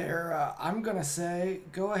 if they're, I'm gonna say,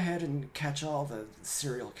 go ahead and catch all the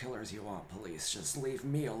serial killers you want, police. Just leave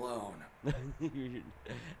me alone.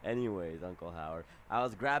 Anyways, Uncle Howard, I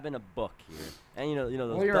was grabbing a book here, and you know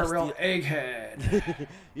those Well, you're a dusty, real egghead.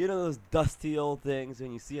 you know those dusty old things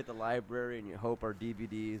when you see at the library and you hope are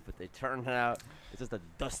DVDs, but they turn out it's just a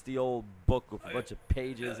dusty old book with a bunch of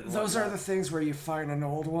pages. And Those are whatnot. the things where you find an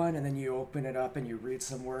old one and then you open it up and you read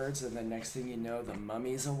some words and the next thing you know the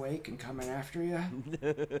mummy's awake and coming after you.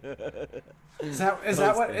 Is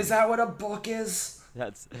that what a book is?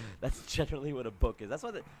 That's generally what a book is. That's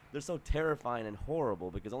why they're so terrifying and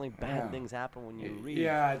horrible because only bad Yeah. things happen when you read.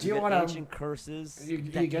 Yeah, do you get wanna- ancient curses, you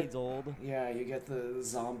decades get- old? Yeah, you get the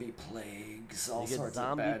zombie plagues, all You get sorts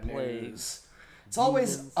zombie of bad plagues, news. It's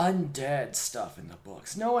always demons. undead stuff in the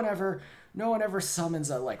books. No one ever summons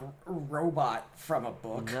a like robot from a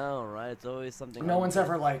book. No, right? It's always something. No one's undead.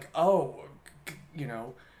 ever like,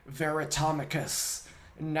 Veritomicus,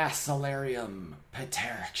 Nassalarium,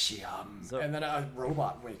 Pterygium, So- and then a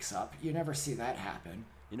robot wakes up. You never see that happen.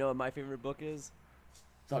 You know what my favorite book is?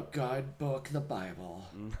 The good book, the Bible.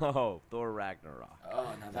 No, Thor Ragnarok. Oh,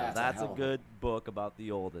 now Now, that's that's a, a hell of good book about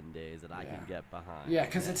the olden days that I Yeah. can get behind. Yeah,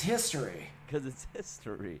 because it's history. Because it's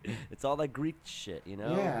history. It's all that Greek shit, you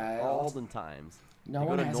know? Yeah, All all- olden times. No You go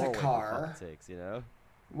one to has Norway, a for car. fuck's sakes, you know?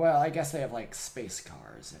 Well, I guess they have like space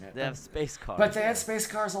cars in it. They have space cars. But they yeah. had space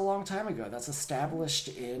cars a long time ago. That's established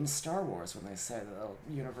in Star Wars when they say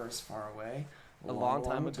the universe far away. a long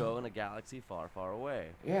time ago in a galaxy far, far away.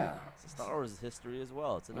 Yeah, So Star Wars is history as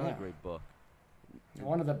well. It's another Yeah. great book.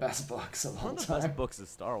 one of the best books of all One of the time. best books is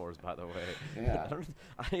Star Wars, by the way.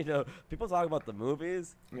 Yeah. People talk about the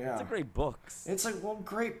movies. Yeah. It's a great books. It's like, well,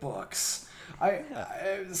 great books.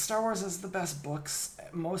 Star Wars is the best books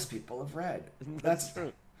most people have read. That's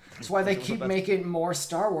true. That's why they Some of the keep best- making more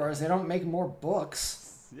Star Wars. They don't make more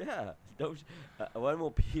books. Yeah. When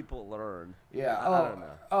will people learn? Yeah. I don't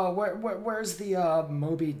know. Oh, where's the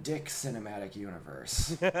Moby Dick cinematic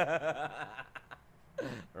universe?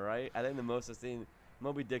 Right? I think the most I've seen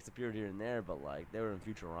Moby Dick's appeared here and there, but like they were in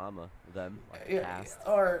Futurama. Them, like the Yeah, cast.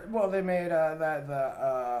 or well, they made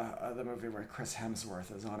the movie where Chris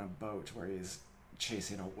Hemsworth is on a boat where he's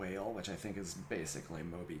chasing a whale, which I think is basically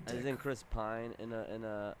Moby I Dick. think Chris Pine in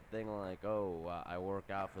a thing like, I work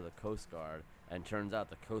out for the Coast Guard, and turns out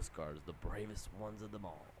the Coast Guard is the bravest ones of them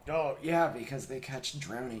all. Oh yeah, because they catch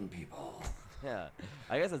drowning people. Yeah,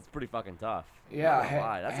 I guess it's pretty fucking tough. Yeah, Not gonna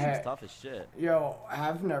lie, that hey- seems tough as shit. Yo,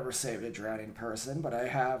 I've never saved a drowning person, but I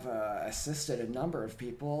have assisted a number of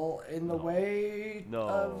people in the way No,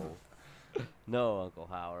 of. no, Uncle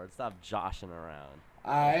Howard, stop joshing around.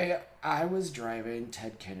 I was driving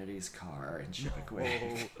Ted Kennedy's car in Chippewa.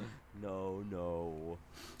 No.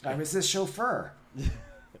 I was his chauffeur.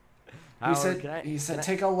 Howard, He said,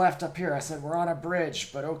 take a left up here. I said, we're on a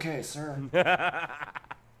bridge, but okay, sir.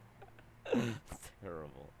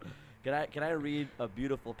 Terrible. Can I read a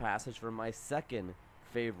beautiful passage from my second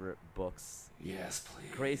favorite books? Yes,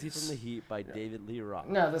 please. Crazy from the Heat by David Lee Roth.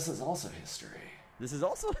 No, this is also history. This is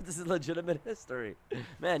legitimate history.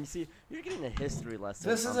 Man, you see, you're getting a history lesson.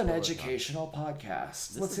 This is on an Bullet educational podcast.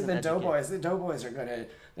 This Let's is see an the Doughboys. The Doughboys they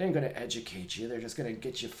ain't gonna educate you. They're just gonna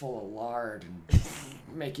get you full of lard and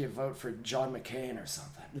make you vote for John McCain or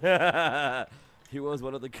something. Talk. He was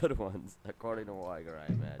one of the good ones, according to Weiger, I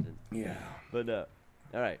imagine. Yeah. But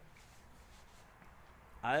all right.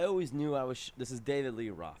 I always knew I was. This is David Lee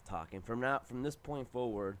Roth talking. From this point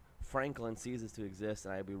forward, Franklin ceases to exist,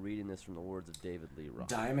 and I'll be reading this from the words of David Lee Roth.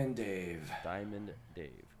 Diamond Dave. Diamond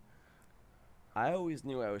Dave. I always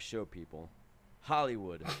knew I would show people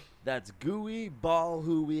Hollywood. That's gooey, ball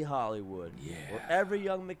hooey Hollywood. Yeah. Where every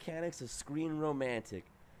young mechanic's a screen romantic.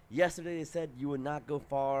 Yesterday they said you would not go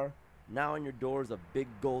far. Now on your door's a big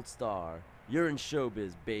gold star. You're in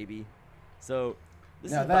showbiz, baby. So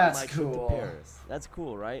this Now is about that's my trip to cool. Paris. That's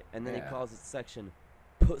cool, right? And then Yeah. he calls it section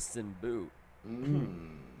Puss in Boot. Mmm.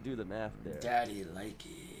 Do the math there. Daddy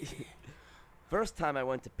likey. First time I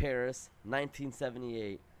went to Paris,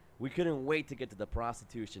 1978, we couldn't wait to get to the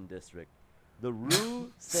prostitution district. The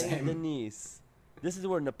Rue Saint Same. Denis. This is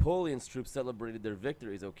where Napoleon's troops celebrated their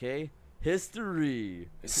victories, okay? History.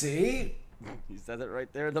 See? He says it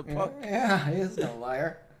right there in the Yeah, book. yeah, he is no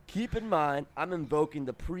liar. Keep in mind, I'm invoking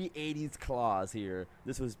the pre-'80s clause here.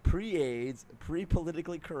 This was pre-AIDS,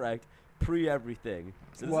 pre-politically correct, pre-everything.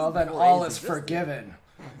 So Well, then before all AIDS is existed. forgiven.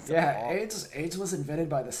 So Yeah, all- AIDS was invented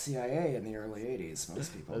by the CIA in the early 80s.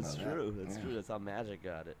 Most people That's know true. that. That's Yeah. true. That's how Magic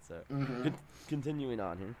got it. So, Mm-hmm. continuing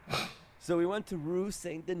on here. So we went to Rue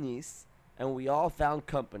Saint Denis, and we all found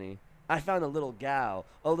company. I found a little gal,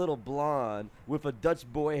 a little blonde with a Dutch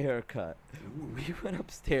boy haircut. We went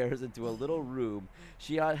upstairs into a little room.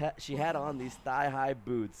 She had on these thigh-high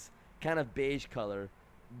boots, kind of beige color,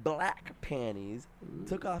 black panties.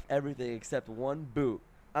 Took off everything except one boot.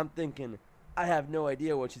 I'm thinking, I have no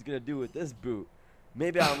idea what she's gonna do with this boot.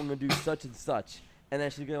 Maybe I'm gonna do such and such, and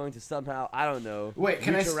then she's going to somehow, I don't know, Wait,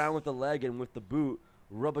 can I reach s- around with the leg and with the boot,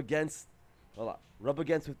 rub against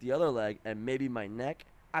with the other leg and maybe my neck.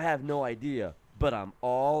 I have no idea, but I'm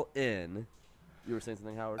all in. You were saying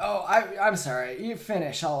something, Howard? Oh, I'm sorry. You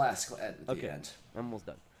finish. I'll ask at the Okay. end. I'm almost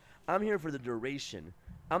done. I'm here for the duration.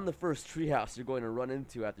 I'm the first treehouse you're going to run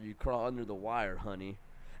into after you crawl under the wire, honey.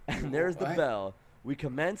 And there's the What? bell. We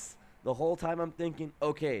commence. The whole time I'm thinking,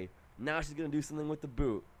 okay, now she's going to do something with the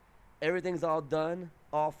boot. Everything's all done,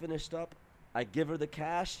 all finished up. I give her the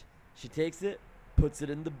cash. She takes it, puts it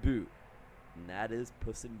in the boot. And that is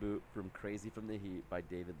Puss in Boot from Crazy from the Heat by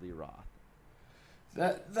David Lee Roth.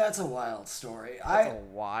 That's a wild story. That's a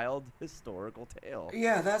wild historical tale.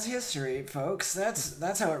 Yeah, that's history, folks.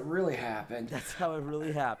 That's how it really happened. That's how it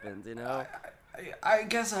really happened, you know? I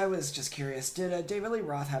guess I was just curious. Did David Lee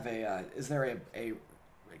Roth have is there a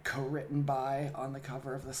co-written by on the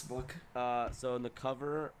cover of this book? So in the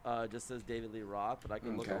cover, it just says David Lee Roth, but I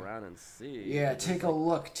can look Okay. around and see. Yeah, There's take a like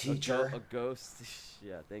look, a teacher. ghost.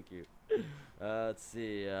 Yeah, thank you. Let's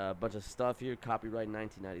see. A bunch of stuff here. Copyright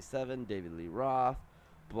 1997. David Lee Roth.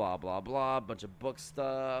 Blah, blah, blah. Bunch of book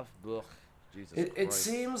stuff. Ugh. Jesus It Christ.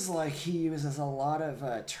 seems like he uses a lot of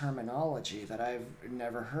terminology that I've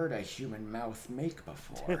never heard a human mouth make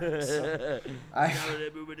before. So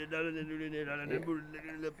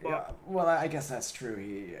yeah, well, I guess that's true.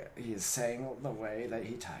 He's saying the way that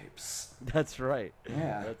he types. That's right.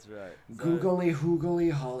 Yeah. That's right. So- Googly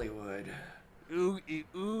hoogly Hollywood, Ooey,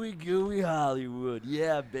 ooey, gooey Hollywood.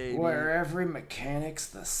 Yeah, baby. where every mechanic's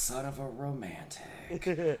the son of a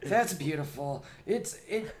romantic. That's beautiful.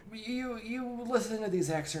 You listen to these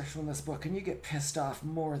excerpts from this book and you get pissed off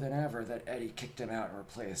more than ever that Eddie kicked him out and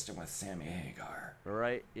replaced him with Sammy Hagar.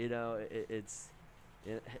 Right? You know, it's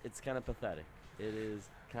kind of pathetic. It is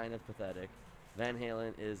kind of pathetic. Van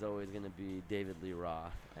Halen is always going to be David Lee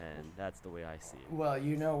Roth, and that's the way I see it. Well,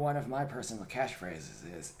 you know, one of my personal catchphrases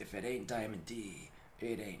is, if it ain't Diamond D,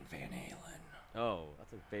 it ain't Van Halen. Oh,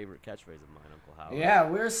 that's a favorite catchphrase of mine, Uncle Howard. Yeah,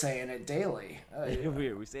 we're saying it daily.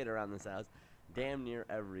 Weird. We say it around this house damn near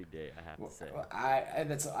every day, I have to say.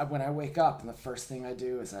 When I wake up, and the first thing I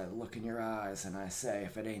do is I look in your eyes and I say,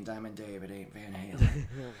 if it ain't Diamond Dave, it ain't Van Halen.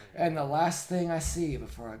 And the last thing I see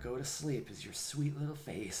before I go to sleep is your sweet little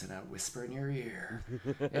face, and I whisper in your ear,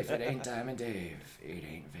 if it ain't Diamond Dave, it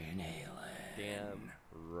ain't Van Halen. Damn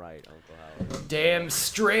right, Uncle Howard. Damn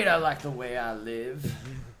straight I like the way I live.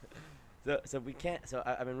 So we can't. So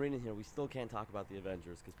I've been reading here. We still can't talk about the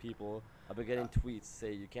Avengers because people. I've been getting tweets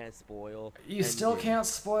say you can't spoil. You still Endgame. can't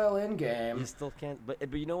spoil You Endgame. still can't. But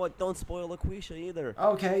you know what? Don't spoil LaQuisha either.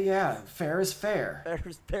 Okay, yeah, fair is fair.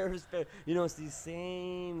 Fair is fair. You know, it's these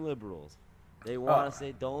same liberals. They want Oh. to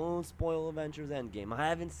say, don't spoil Avengers Endgame. I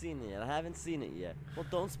haven't seen it yet. Well,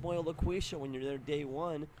 don't spoil LaQuisha when you're there day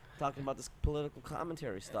one talking about this political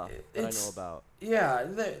commentary stuff that I know about. Yeah,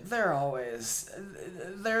 they're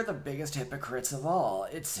the biggest hypocrites of all.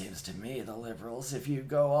 It seems to me, the liberals, if you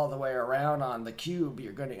go all the way around on the cube,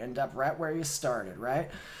 you're going to end up right where you started,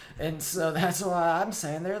 right? And so that's why I'm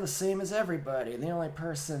saying they're the same as everybody. And the only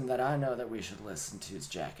person that I know that we should listen to is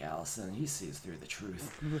Jack Allison. He sees through the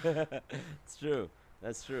truth. It's true.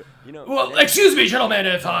 That's true. You know. Well, they- excuse me, gentlemen,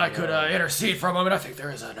 if I could intercede for a moment. I think there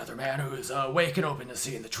is another man who is awake and open to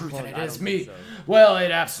seeing the truth, and it I is don't me. think so. Well, it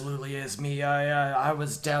absolutely is me. I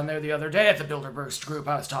was down there the other day at the Bilderbergs group.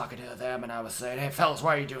 I was talking to them, and I was saying, hey, fellas,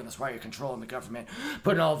 why are you doing this? Why are you controlling the government?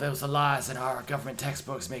 Putting all those lies in our government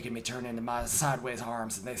textbooks, making me turn into my sideways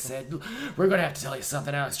arms. And they said, we're going to have to tell you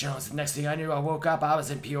something, Alex Jones. The next thing I knew, I woke up, I was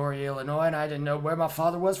in Peoria, Illinois, and I didn't know where my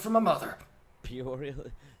father was from my mother. Peoria.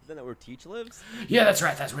 Isn't that where Teach lives? Yeah, that's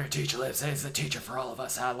right. That's where Teacher lives. He's the teacher for all of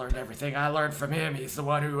us. I learned everything. I learned from him. He's the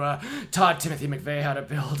one who taught Timothy McVeigh how to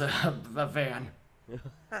build a van.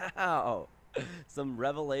 How? Some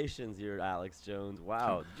revelations here, Alex Jones.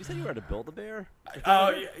 Wow. Did you say you were at a Build-A-Bear?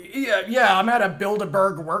 Yeah. I'm at a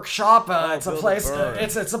Bilderberg workshop. It's a place.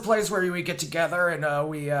 Bilderberg. It's a place where we get together and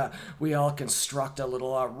we all construct a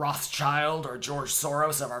little Rothschild or George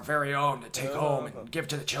Soros of our very own to take home and give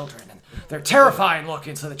to the children. And they're terrifying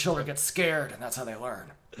looking, so the children get scared, and that's how they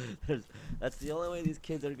learn. That's the only way these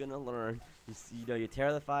kids are gonna learn. You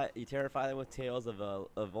terrify them with tales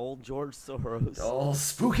of old George Soros. Oh,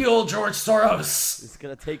 spooky old George Soros He's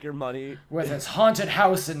gonna take your money, with his haunted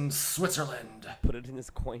house in Switzerland. put it in his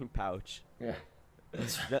coin pouch. Yeah.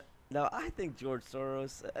 Now, I think George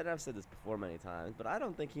Soros, and I've said this before many times, but I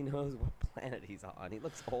don't think he knows what planet he's on. He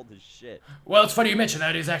looks old as shit. Well, it's funny you mention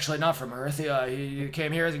that. He's actually not from Earth. He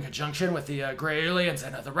came here in conjunction with the gray aliens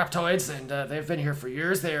and the reptoids, and they've been here for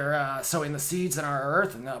years. They're sowing the seeds in our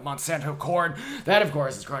Earth and the Monsanto corn. That, of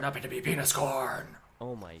course, is grown up into be penis corn.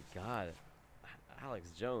 Oh my god.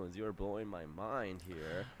 Alex Jones, you are blowing my mind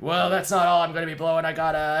here. Well, that's not all I'm going to be blowing. I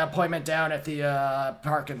got an appointment down at the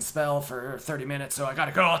Park and Spell for 30 minutes, so I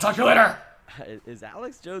gotta go. I'll talk to you later. Is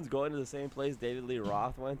Alex Jones going to the same place David Lee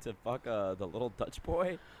Roth went to fuck the little Dutch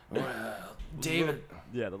boy? Well, David...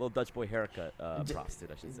 Yeah, the little Dutch boy haircut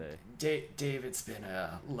prostitute, I should say. David's been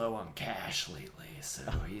low on cash lately, so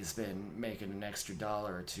he's been making an extra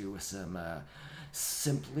dollar or two with some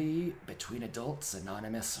Simply Between Adults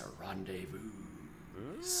Anonymous rendezvous.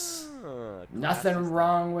 Nothing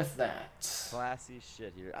wrong with that. Classy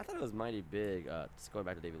shit here. I thought it was mighty big, just going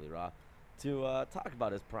back to David Lee Roth, to talk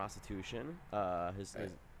about his prostitution,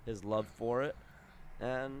 his love for it,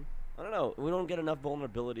 and I don't know. We don't get enough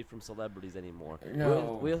vulnerability from celebrities anymore.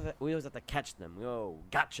 No. We always have to catch them.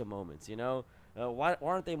 Gotcha moments, you know? Why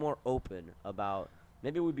aren't they more open about?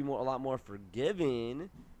 Maybe we'd be a lot more forgiving,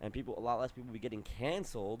 and a lot less people would be getting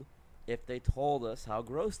canceled if they told us how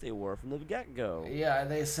gross they were from the get-go. Yeah,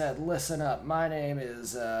 they said, "Listen up. My name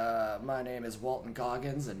is Walton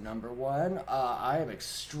Goggins, and number one, I am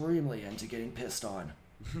extremely into getting pissed on."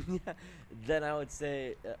 Then I would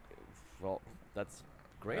say, well, that's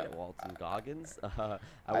great at Walton Goggins.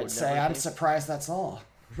 I'd say I'm surprised that's all.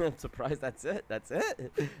 I'm surprised that's it. That's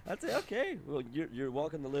it. Okay. Well, you're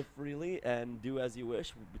welcome to live freely and do as you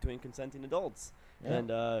wish between consenting adults. Yeah.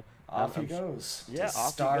 And Off he goes. Yeah, to off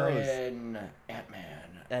he star goes. in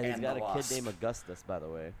Ant-Man And he's got the a Wasp. kid named Augustus, by the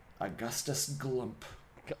way. Augustus Glump.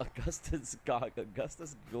 Augustus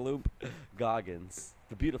Gloop Goggins.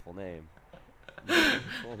 The beautiful name.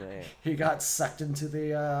 Full name. He got sucked into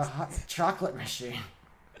the hot chocolate machine.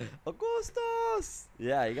 Augustus.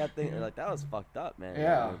 Yeah, you got things like that was fucked up, man. in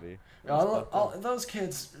Yeah. that movie. That was fucked up.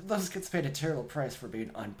 Those kids paid a terrible price for being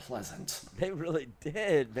unpleasant. They really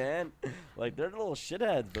did, man. Like they're little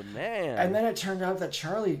shitheads, but man. And then it turned out that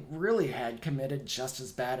Charlie really had committed just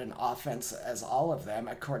as bad an offense as all of them,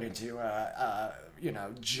 according to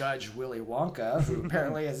Judge Willy Wonka, who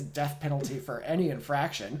apparently has death penalty for any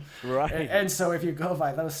infraction. Right. And so if you go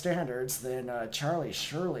by those standards, then Charlie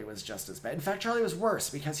surely was just as bad. In fact, Charlie was worse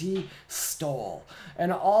because he stole.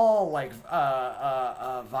 And all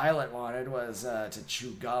Violet wanted was to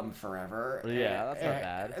chew gum forever. Yeah, that's not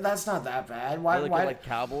bad. That's not that bad. They Why? look like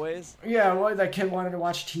cowboys. Yeah, well, that kid wanted to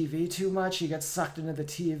watch TV too much. He gets sucked into the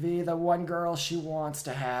TV. The one girl, she wants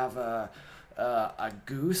to have a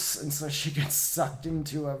goose, and so she gets sucked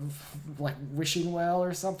into a wishing well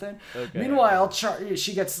or something. Okay. Meanwhile,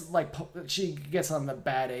 she gets on the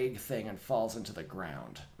bad egg thing and falls into the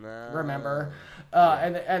ground. Remember?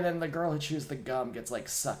 And then the girl who chews the gum gets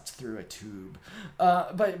sucked through a tube.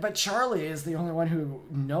 But Charlie is the only one who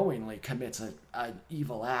knowingly commits an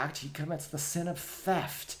evil act. He commits the sin of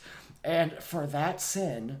theft, and for that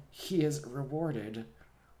sin, he is rewarded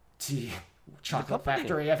to chocolate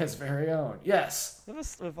factory of his very own. Yes.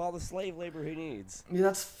 With all the slave labor he needs. Yeah,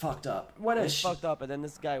 that's fucked up. What is It's fucked up, and then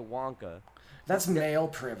this guy Wonka. That's male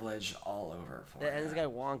privilege all over for And this guy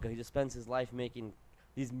Wonka, he just spends his life making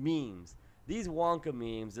these memes. These Wonka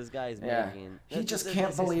memes this guy's making. He just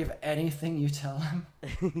can't believe anything you tell him.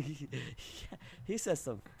 He says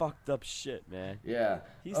some fucked up shit, man. Yeah.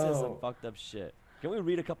 He says some fucked up shit. Can we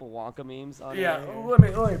read a couple Wonka memes on Yeah, there? let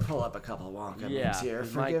me pull up a couple of Wonka memes here.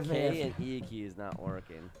 'cause my Forgive me. K and E key is not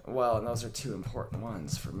working. Well, and those are two important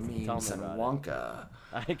ones for memes and about it. Wonka.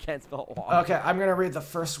 I can't spell Wonka. Okay, I'm gonna read the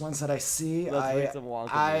first ones that I see. Let's read some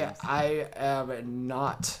Wonka memes. I am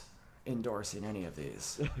not endorsing any of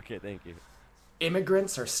these. Okay, thank you.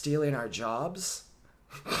 Immigrants are stealing our jobs.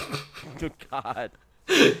 Good God.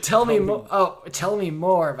 Tell me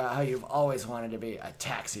more about how you've always wanted to be a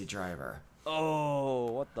taxi driver. Oh,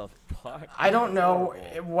 what the fuck? I don't know Horrible.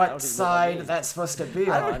 I don't what even know what that side means. that's supposed to be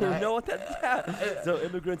I on. don't even know what that. So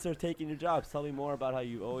immigrants are taking your jobs. Tell me more about how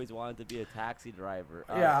you always wanted to be a taxi driver.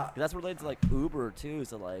 Yeah. 'cause that's related to like Uber too.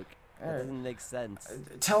 So like, that doesn't make sense.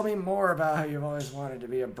 Tell me more about how you've always wanted to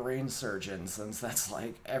be a brain surgeon, since that's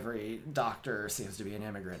like every doctor seems to be an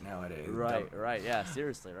immigrant nowadays. Right, right, yeah,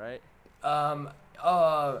 seriously, right?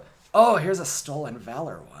 Oh, here's a stolen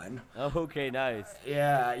valor one. Oh, okay, nice.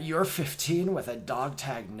 Yeah, you're 15 with a dog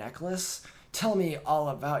tag necklace. Tell me all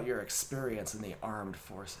about your experience in the armed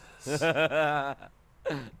forces.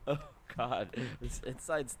 Oh God, this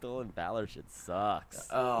inside stolen valor shit sucks.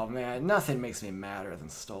 Oh man, nothing makes me madder than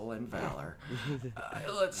stolen valor.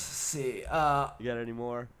 Let's see. You got any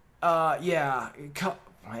more? Yeah.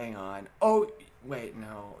 Hang on. Oh, wait,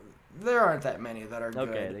 no. There aren't that many that are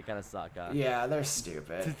Okay, good. they kind of suck, huh? Yeah, they're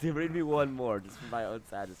stupid. Read me one more, just for my own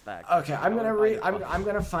satisfaction. Okay, I'm I gonna wanna read. find it I'm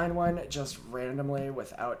gonna find one just randomly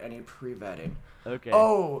without any pre-vetting. Okay.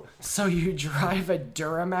 Oh, so you drive a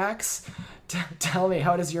Duramax? Tell me,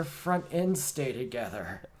 how does your front end stay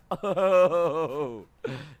together? Oh.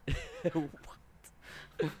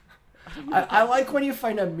 I like when you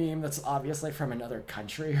find a meme that's obviously from another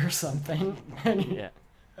country or something. And Yeah.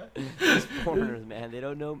 These foreigners, man, they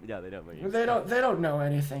don't know. No, they don't know. they don't know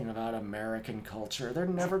anything about American culture. They're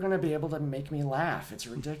never gonna be able to make me laugh. It's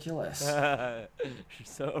ridiculous. You're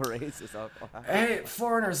so racist. Hey,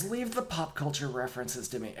 foreigners, leave the pop culture references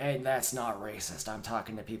to me. Hey, that's not racist. I'm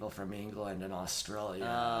talking to people from England and Australia.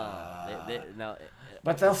 No,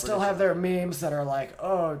 But they'll still have their memes that are like,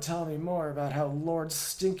 oh, tell me more about how Lord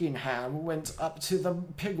Stinkingham went up to the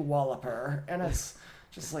pig walloper. And it's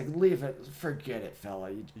just like, leave it, forget it,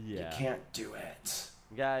 fella. You Yeah. can't do it.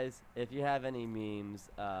 guys, if you have any memes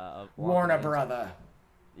of Warner memes- brother.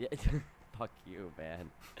 Yeah, fuck you,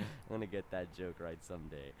 man. I'm gonna get that joke right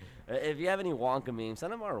someday. If you have any Wonka memes,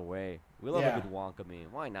 send them our way. We love Yeah. a good Wonka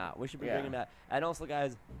meme. Why not? We should be Yeah. bringing that. And also,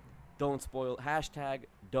 guys, don't spoil. Hashtag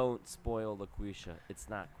don't spoil LaQuisha. It's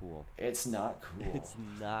not cool. It's not cool. It's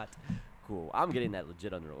not cool. I'm getting that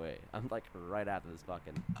legit underway. I'm like right after this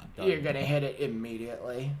fucking done. You're gonna hit it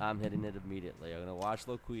immediately. I'm hitting it immediately. I'm gonna watch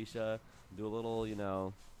LaQuisha, do a little, you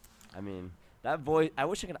know, I mean, that voice. I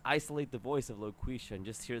wish I could isolate the voice of LaQuisha and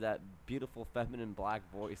just hear that beautiful feminine black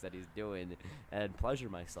voice that he's doing and pleasure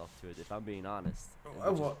myself to it. If I'm being honest,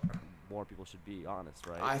 which is- Well, more people should be honest,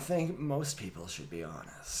 right? I think most people should be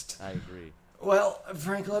honest. I agree. Well,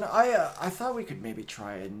 Franklin, I thought we could maybe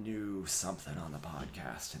try a new something on the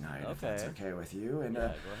podcast tonight, if that's Okay. okay with you. And Yeah,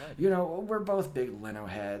 go ahead. you know, we're both big Leno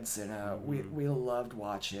heads, and we loved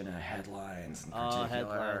watching headlines in Oh,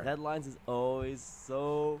 particular. headlines is always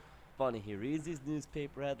so funny. He reads these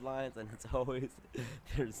newspaper headlines, and it's always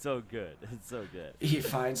they're so good. It's so good. He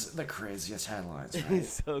finds the craziest headlines, right?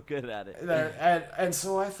 He's so good at it. And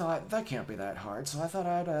so I thought that can't be that hard. So I thought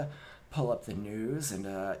I'd pull up the news and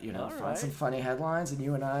you know, All find some right. funny headlines, and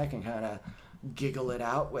you and I can kind of giggle it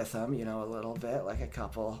out with them, you know, a little bit like a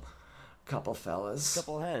couple fellas.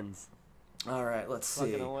 Couple hens. All right, let's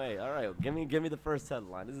see. Fucking away. All right, give me the first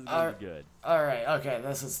headline. This is gonna Alright. be good. All right, okay,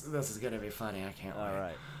 this is gonna be funny. I can't All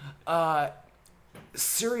wait. right.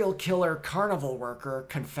 Serial killer carnival worker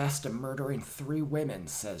confessed to murdering 3 women,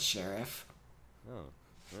 says sheriff.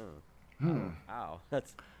 Ow.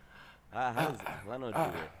 That's. How does Leno do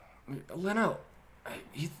it? Leno,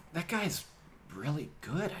 that guy's really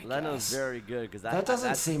good. I Leno's guess. very good because That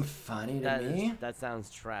doesn't seem funny to me. That sounds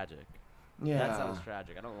tragic. Yeah. That sounds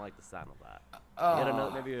tragic. I don't like the sound of that. You got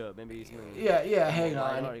another, maybe something. Yeah, hang Oh,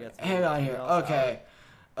 I on. already got some- Hang on here. something else.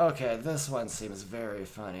 Okay, this one seems very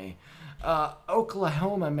funny.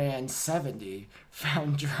 Oklahoma man 70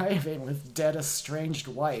 found driving with dead estranged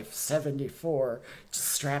wife 74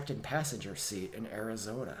 strapped in passenger seat in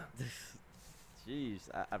Arizona. Jeez,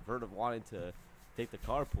 I've heard of wanting to take the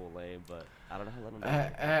carpool lane, but I don't know how Leno.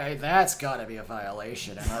 Hey, that's gotta be a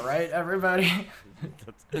violation, am I right, everybody?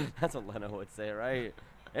 That's what Leno would say, right?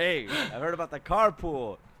 Hey, I heard about the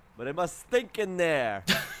carpool, but it must stink in there.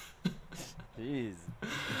 Jeez.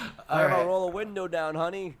 I'm right. gonna roll a window down,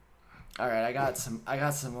 honey. All right, I got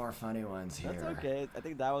some more funny ones here. That's okay. I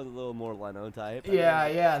think that was a little more Leno type.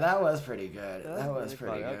 Yeah, that was pretty good. That's That was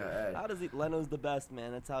pretty funny. good. Okay. How does he? Leno's the best,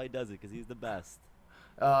 man. That's how he does it, because he's the best.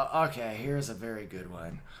 Okay, here's a very good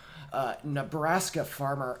one. Nebraska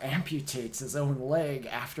farmer amputates his own leg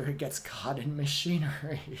after he gets caught in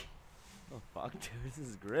machinery. Oh, fuck. fuck, dude? This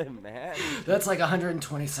is grim, man. That's like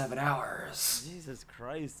 127 hours. Jesus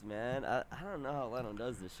Christ, man. I don't know how Leno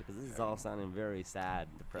does this shit, because this is all sounding very sad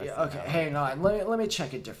and depressing. Yeah, okay, hang on. Let me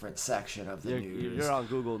check a different section of the news. You're on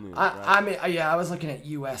Google News, I right? mean, yeah, I was looking at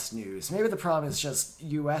U.S. news. Maybe the problem is just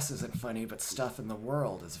U.S. isn't funny, but stuff in the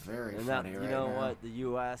world is very And funny you right know now. what? The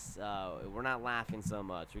U.S., we're not laughing so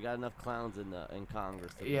much. We got enough clowns in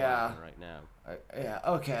Congress to be Yeah. laughing right now. Yeah,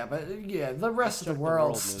 okay, but yeah, the rest of the check the world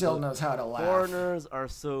world still news. knows how to laugh. Foreigners are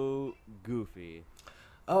so goofy.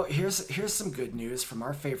 Oh, here's some good news from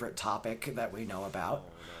our favorite topic that we know about.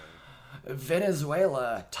 Oh,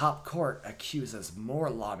 Venezuela top court accuses more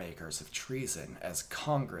lawmakers of treason as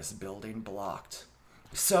Congress building blocked.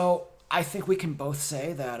 So I think we can both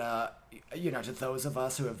say that, to those of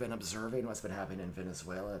us who have been observing what's been happening in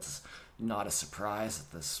Venezuela, it's not a surprise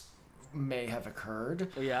that this may have occurred.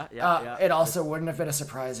 Yeah. It also wouldn't have been a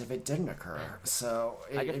surprise if it didn't occur. So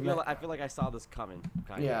I feel like I saw this coming.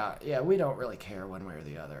 Kind yeah, we don't really care one way or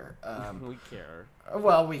the other. We care.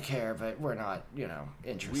 Well, we care, but we're not,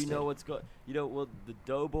 interested. We know what's going. Will the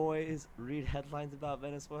Doughboys read headlines about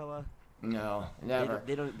Venezuela? No, never.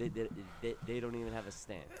 They don't even have a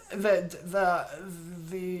stance.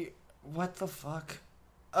 The what the fuck?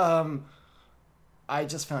 I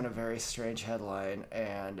just found a very strange headline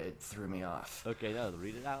and it threw me off. Okay, no,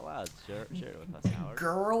 read it out loud. Share it with us, Howard.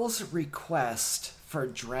 Girls' request for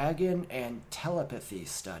dragon and telepathy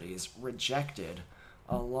studies rejected,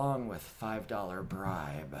 along with $5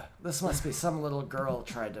 bribe. This must be some little girl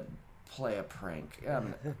tried to play a prank.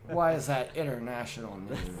 Why is that international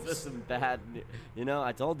That's news? some bad news.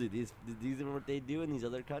 I told you these are what they do in these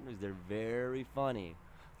other countries. They're very funny.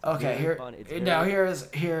 Okay, Very funny. It's now very-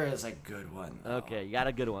 here is a good one. though. Okay, you got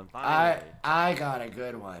a good one. I Finally. got a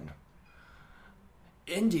good one.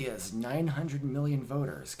 India's 900 million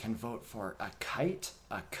voters can vote for a kite,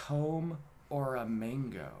 a comb, or a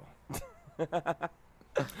mango.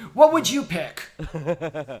 What would you pick?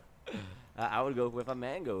 I would go with a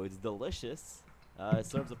mango. It's delicious. It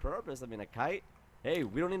serves a purpose. I mean, a kite. Hey,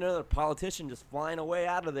 we don't need another politician just flying away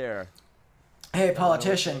out of there. Hey,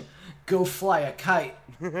 politician, go fly a kite.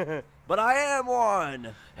 But I am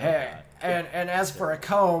one. Hey, and as for a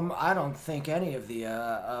comb, I don't think any of the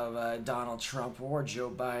Donald Trump or Joe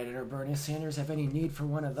Biden or Bernie Sanders have any need for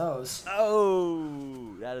one of those.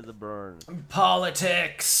 Oh, that is a burn.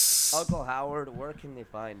 Politics. Uncle Howard, where can they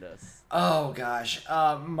find us? Oh gosh,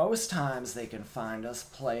 most times they can find us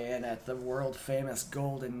playing at the world famous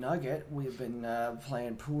Golden Nugget. We've been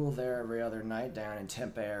playing pool there every other night down in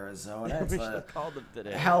Tempe, Arizona. It's We should a have called them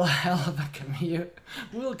today. hell of a commute.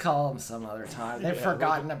 We'll call them some other time. They've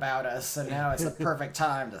forgotten about us, so now it's the perfect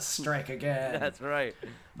time to strike again. That's right.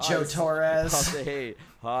 Joe I'll Torres. say, hey,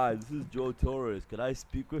 hi, this is Joe Torres. Can I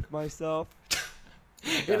speak with myself?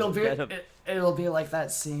 It'll Get 'em. be like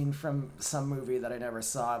that scene from some movie that I never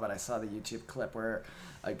saw, but I saw the YouTube clip where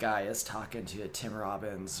a guy is talking to Tim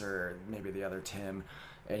Robbins or maybe the other Tim,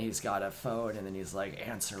 and he's got a phone, and then he's like,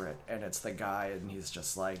 answer it, and it's the guy, and he's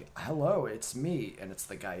just like, hello, it's me, and it's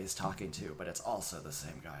the guy he's talking to, but it's also the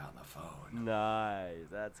same guy on the phone. Nice.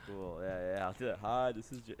 That's cool. Yeah. I'll do that. Hi,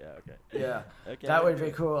 this is Joe. Yeah, okay. Yeah, Okay. that would be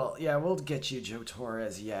cool. Yeah, we'll get you Joe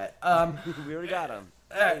Torres yet. We already got him.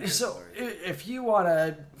 So if you want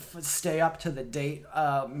to stay up to the date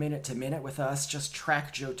minute to minute with us, just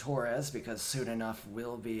track Joe Torres, because soon enough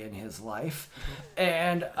we'll be in his life.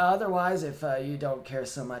 And otherwise, if you don't care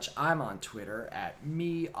so much, I'm on Twitter at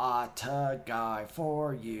Miataguy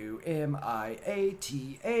for you,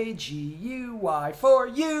 MIATAGUY for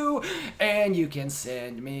you, and you can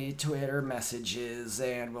send me Twitter messages,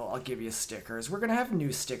 and I'll give you stickers. We're gonna have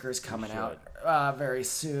new stickers coming out very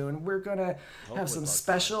soon. We're gonna have some BugCon.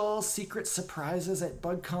 special secret surprises at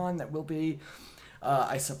BugCon that will be,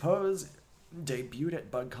 I suppose, debuted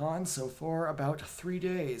at BugCon. So for about 3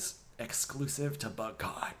 days, exclusive to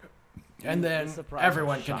BugCon, and then surprise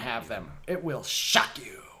everyone will can shock have you. them. It will shock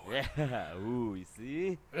you. Yeah. Ooh, you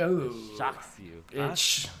see? Ooh. Shocks you. It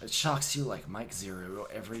shocks you like Mike Zero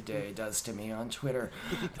every day does to me on Twitter.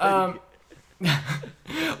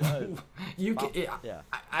 You can, Yeah.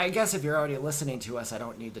 I guess if you're already listening to us, I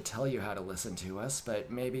don't need to tell you how to listen to us,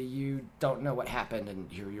 but maybe you don't know what happened, and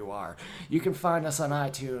here you are. You can find us on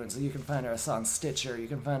iTunes, you can find us on Stitcher, you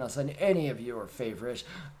can find us on any of your favorite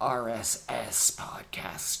RSS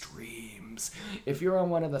podcast streams. If you're on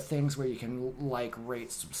one of the things where you can like,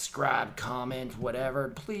 rate, subscribe, comment, whatever,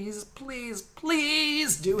 please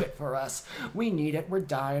do it for us. We need it. We're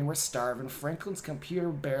dying. We're starving. Franklin's computer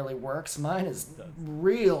barely works. Mine is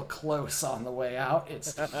real close on the way out.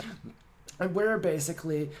 And we're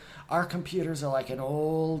basically, our computers are like an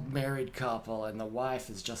old married couple, and the wife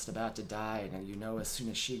is just about to die, and you know, as soon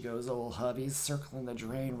as she goes, old hubby's circling the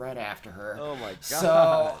drain right after her. Oh my God.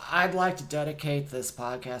 So I'd like to dedicate this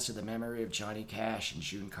podcast to the memory of Johnny Cash and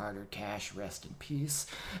June Carter Cash, rest in peace.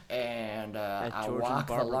 And I'll George and walk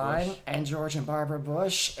the Barbara line, Bush. and George and Barbara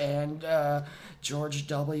Bush, and George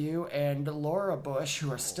W. and Laura Bush,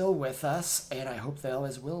 who are still with us, and I hope they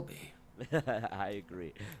always will be. I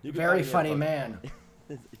agree. You can Very find me at funny Bug- man.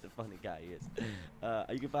 He's a funny guy, he is.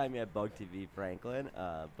 You can find me at Bug TV Franklin,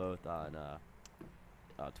 both on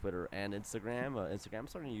Twitter and Instagram. Instagram, I'm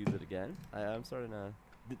starting to use it again. I'm starting to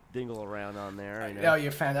dingle around on there. You know. Oh,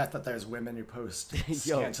 you found out that there's women who post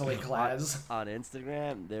scantily clad. On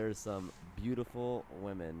Instagram, there's some beautiful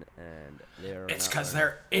women, and they're. It's not because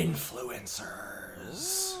wearing- they're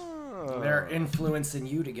influencers. Oh. They're influencing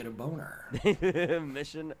you to get a boner.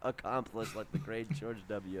 Mission accomplished, like the great George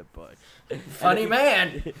W. Bush. Funny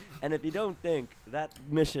man. And if you don't think that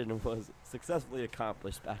mission was successfully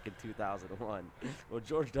accomplished back in 2001, well,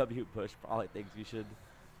 George W. Bush probably thinks you should.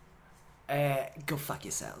 Go fuck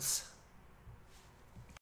yourselves.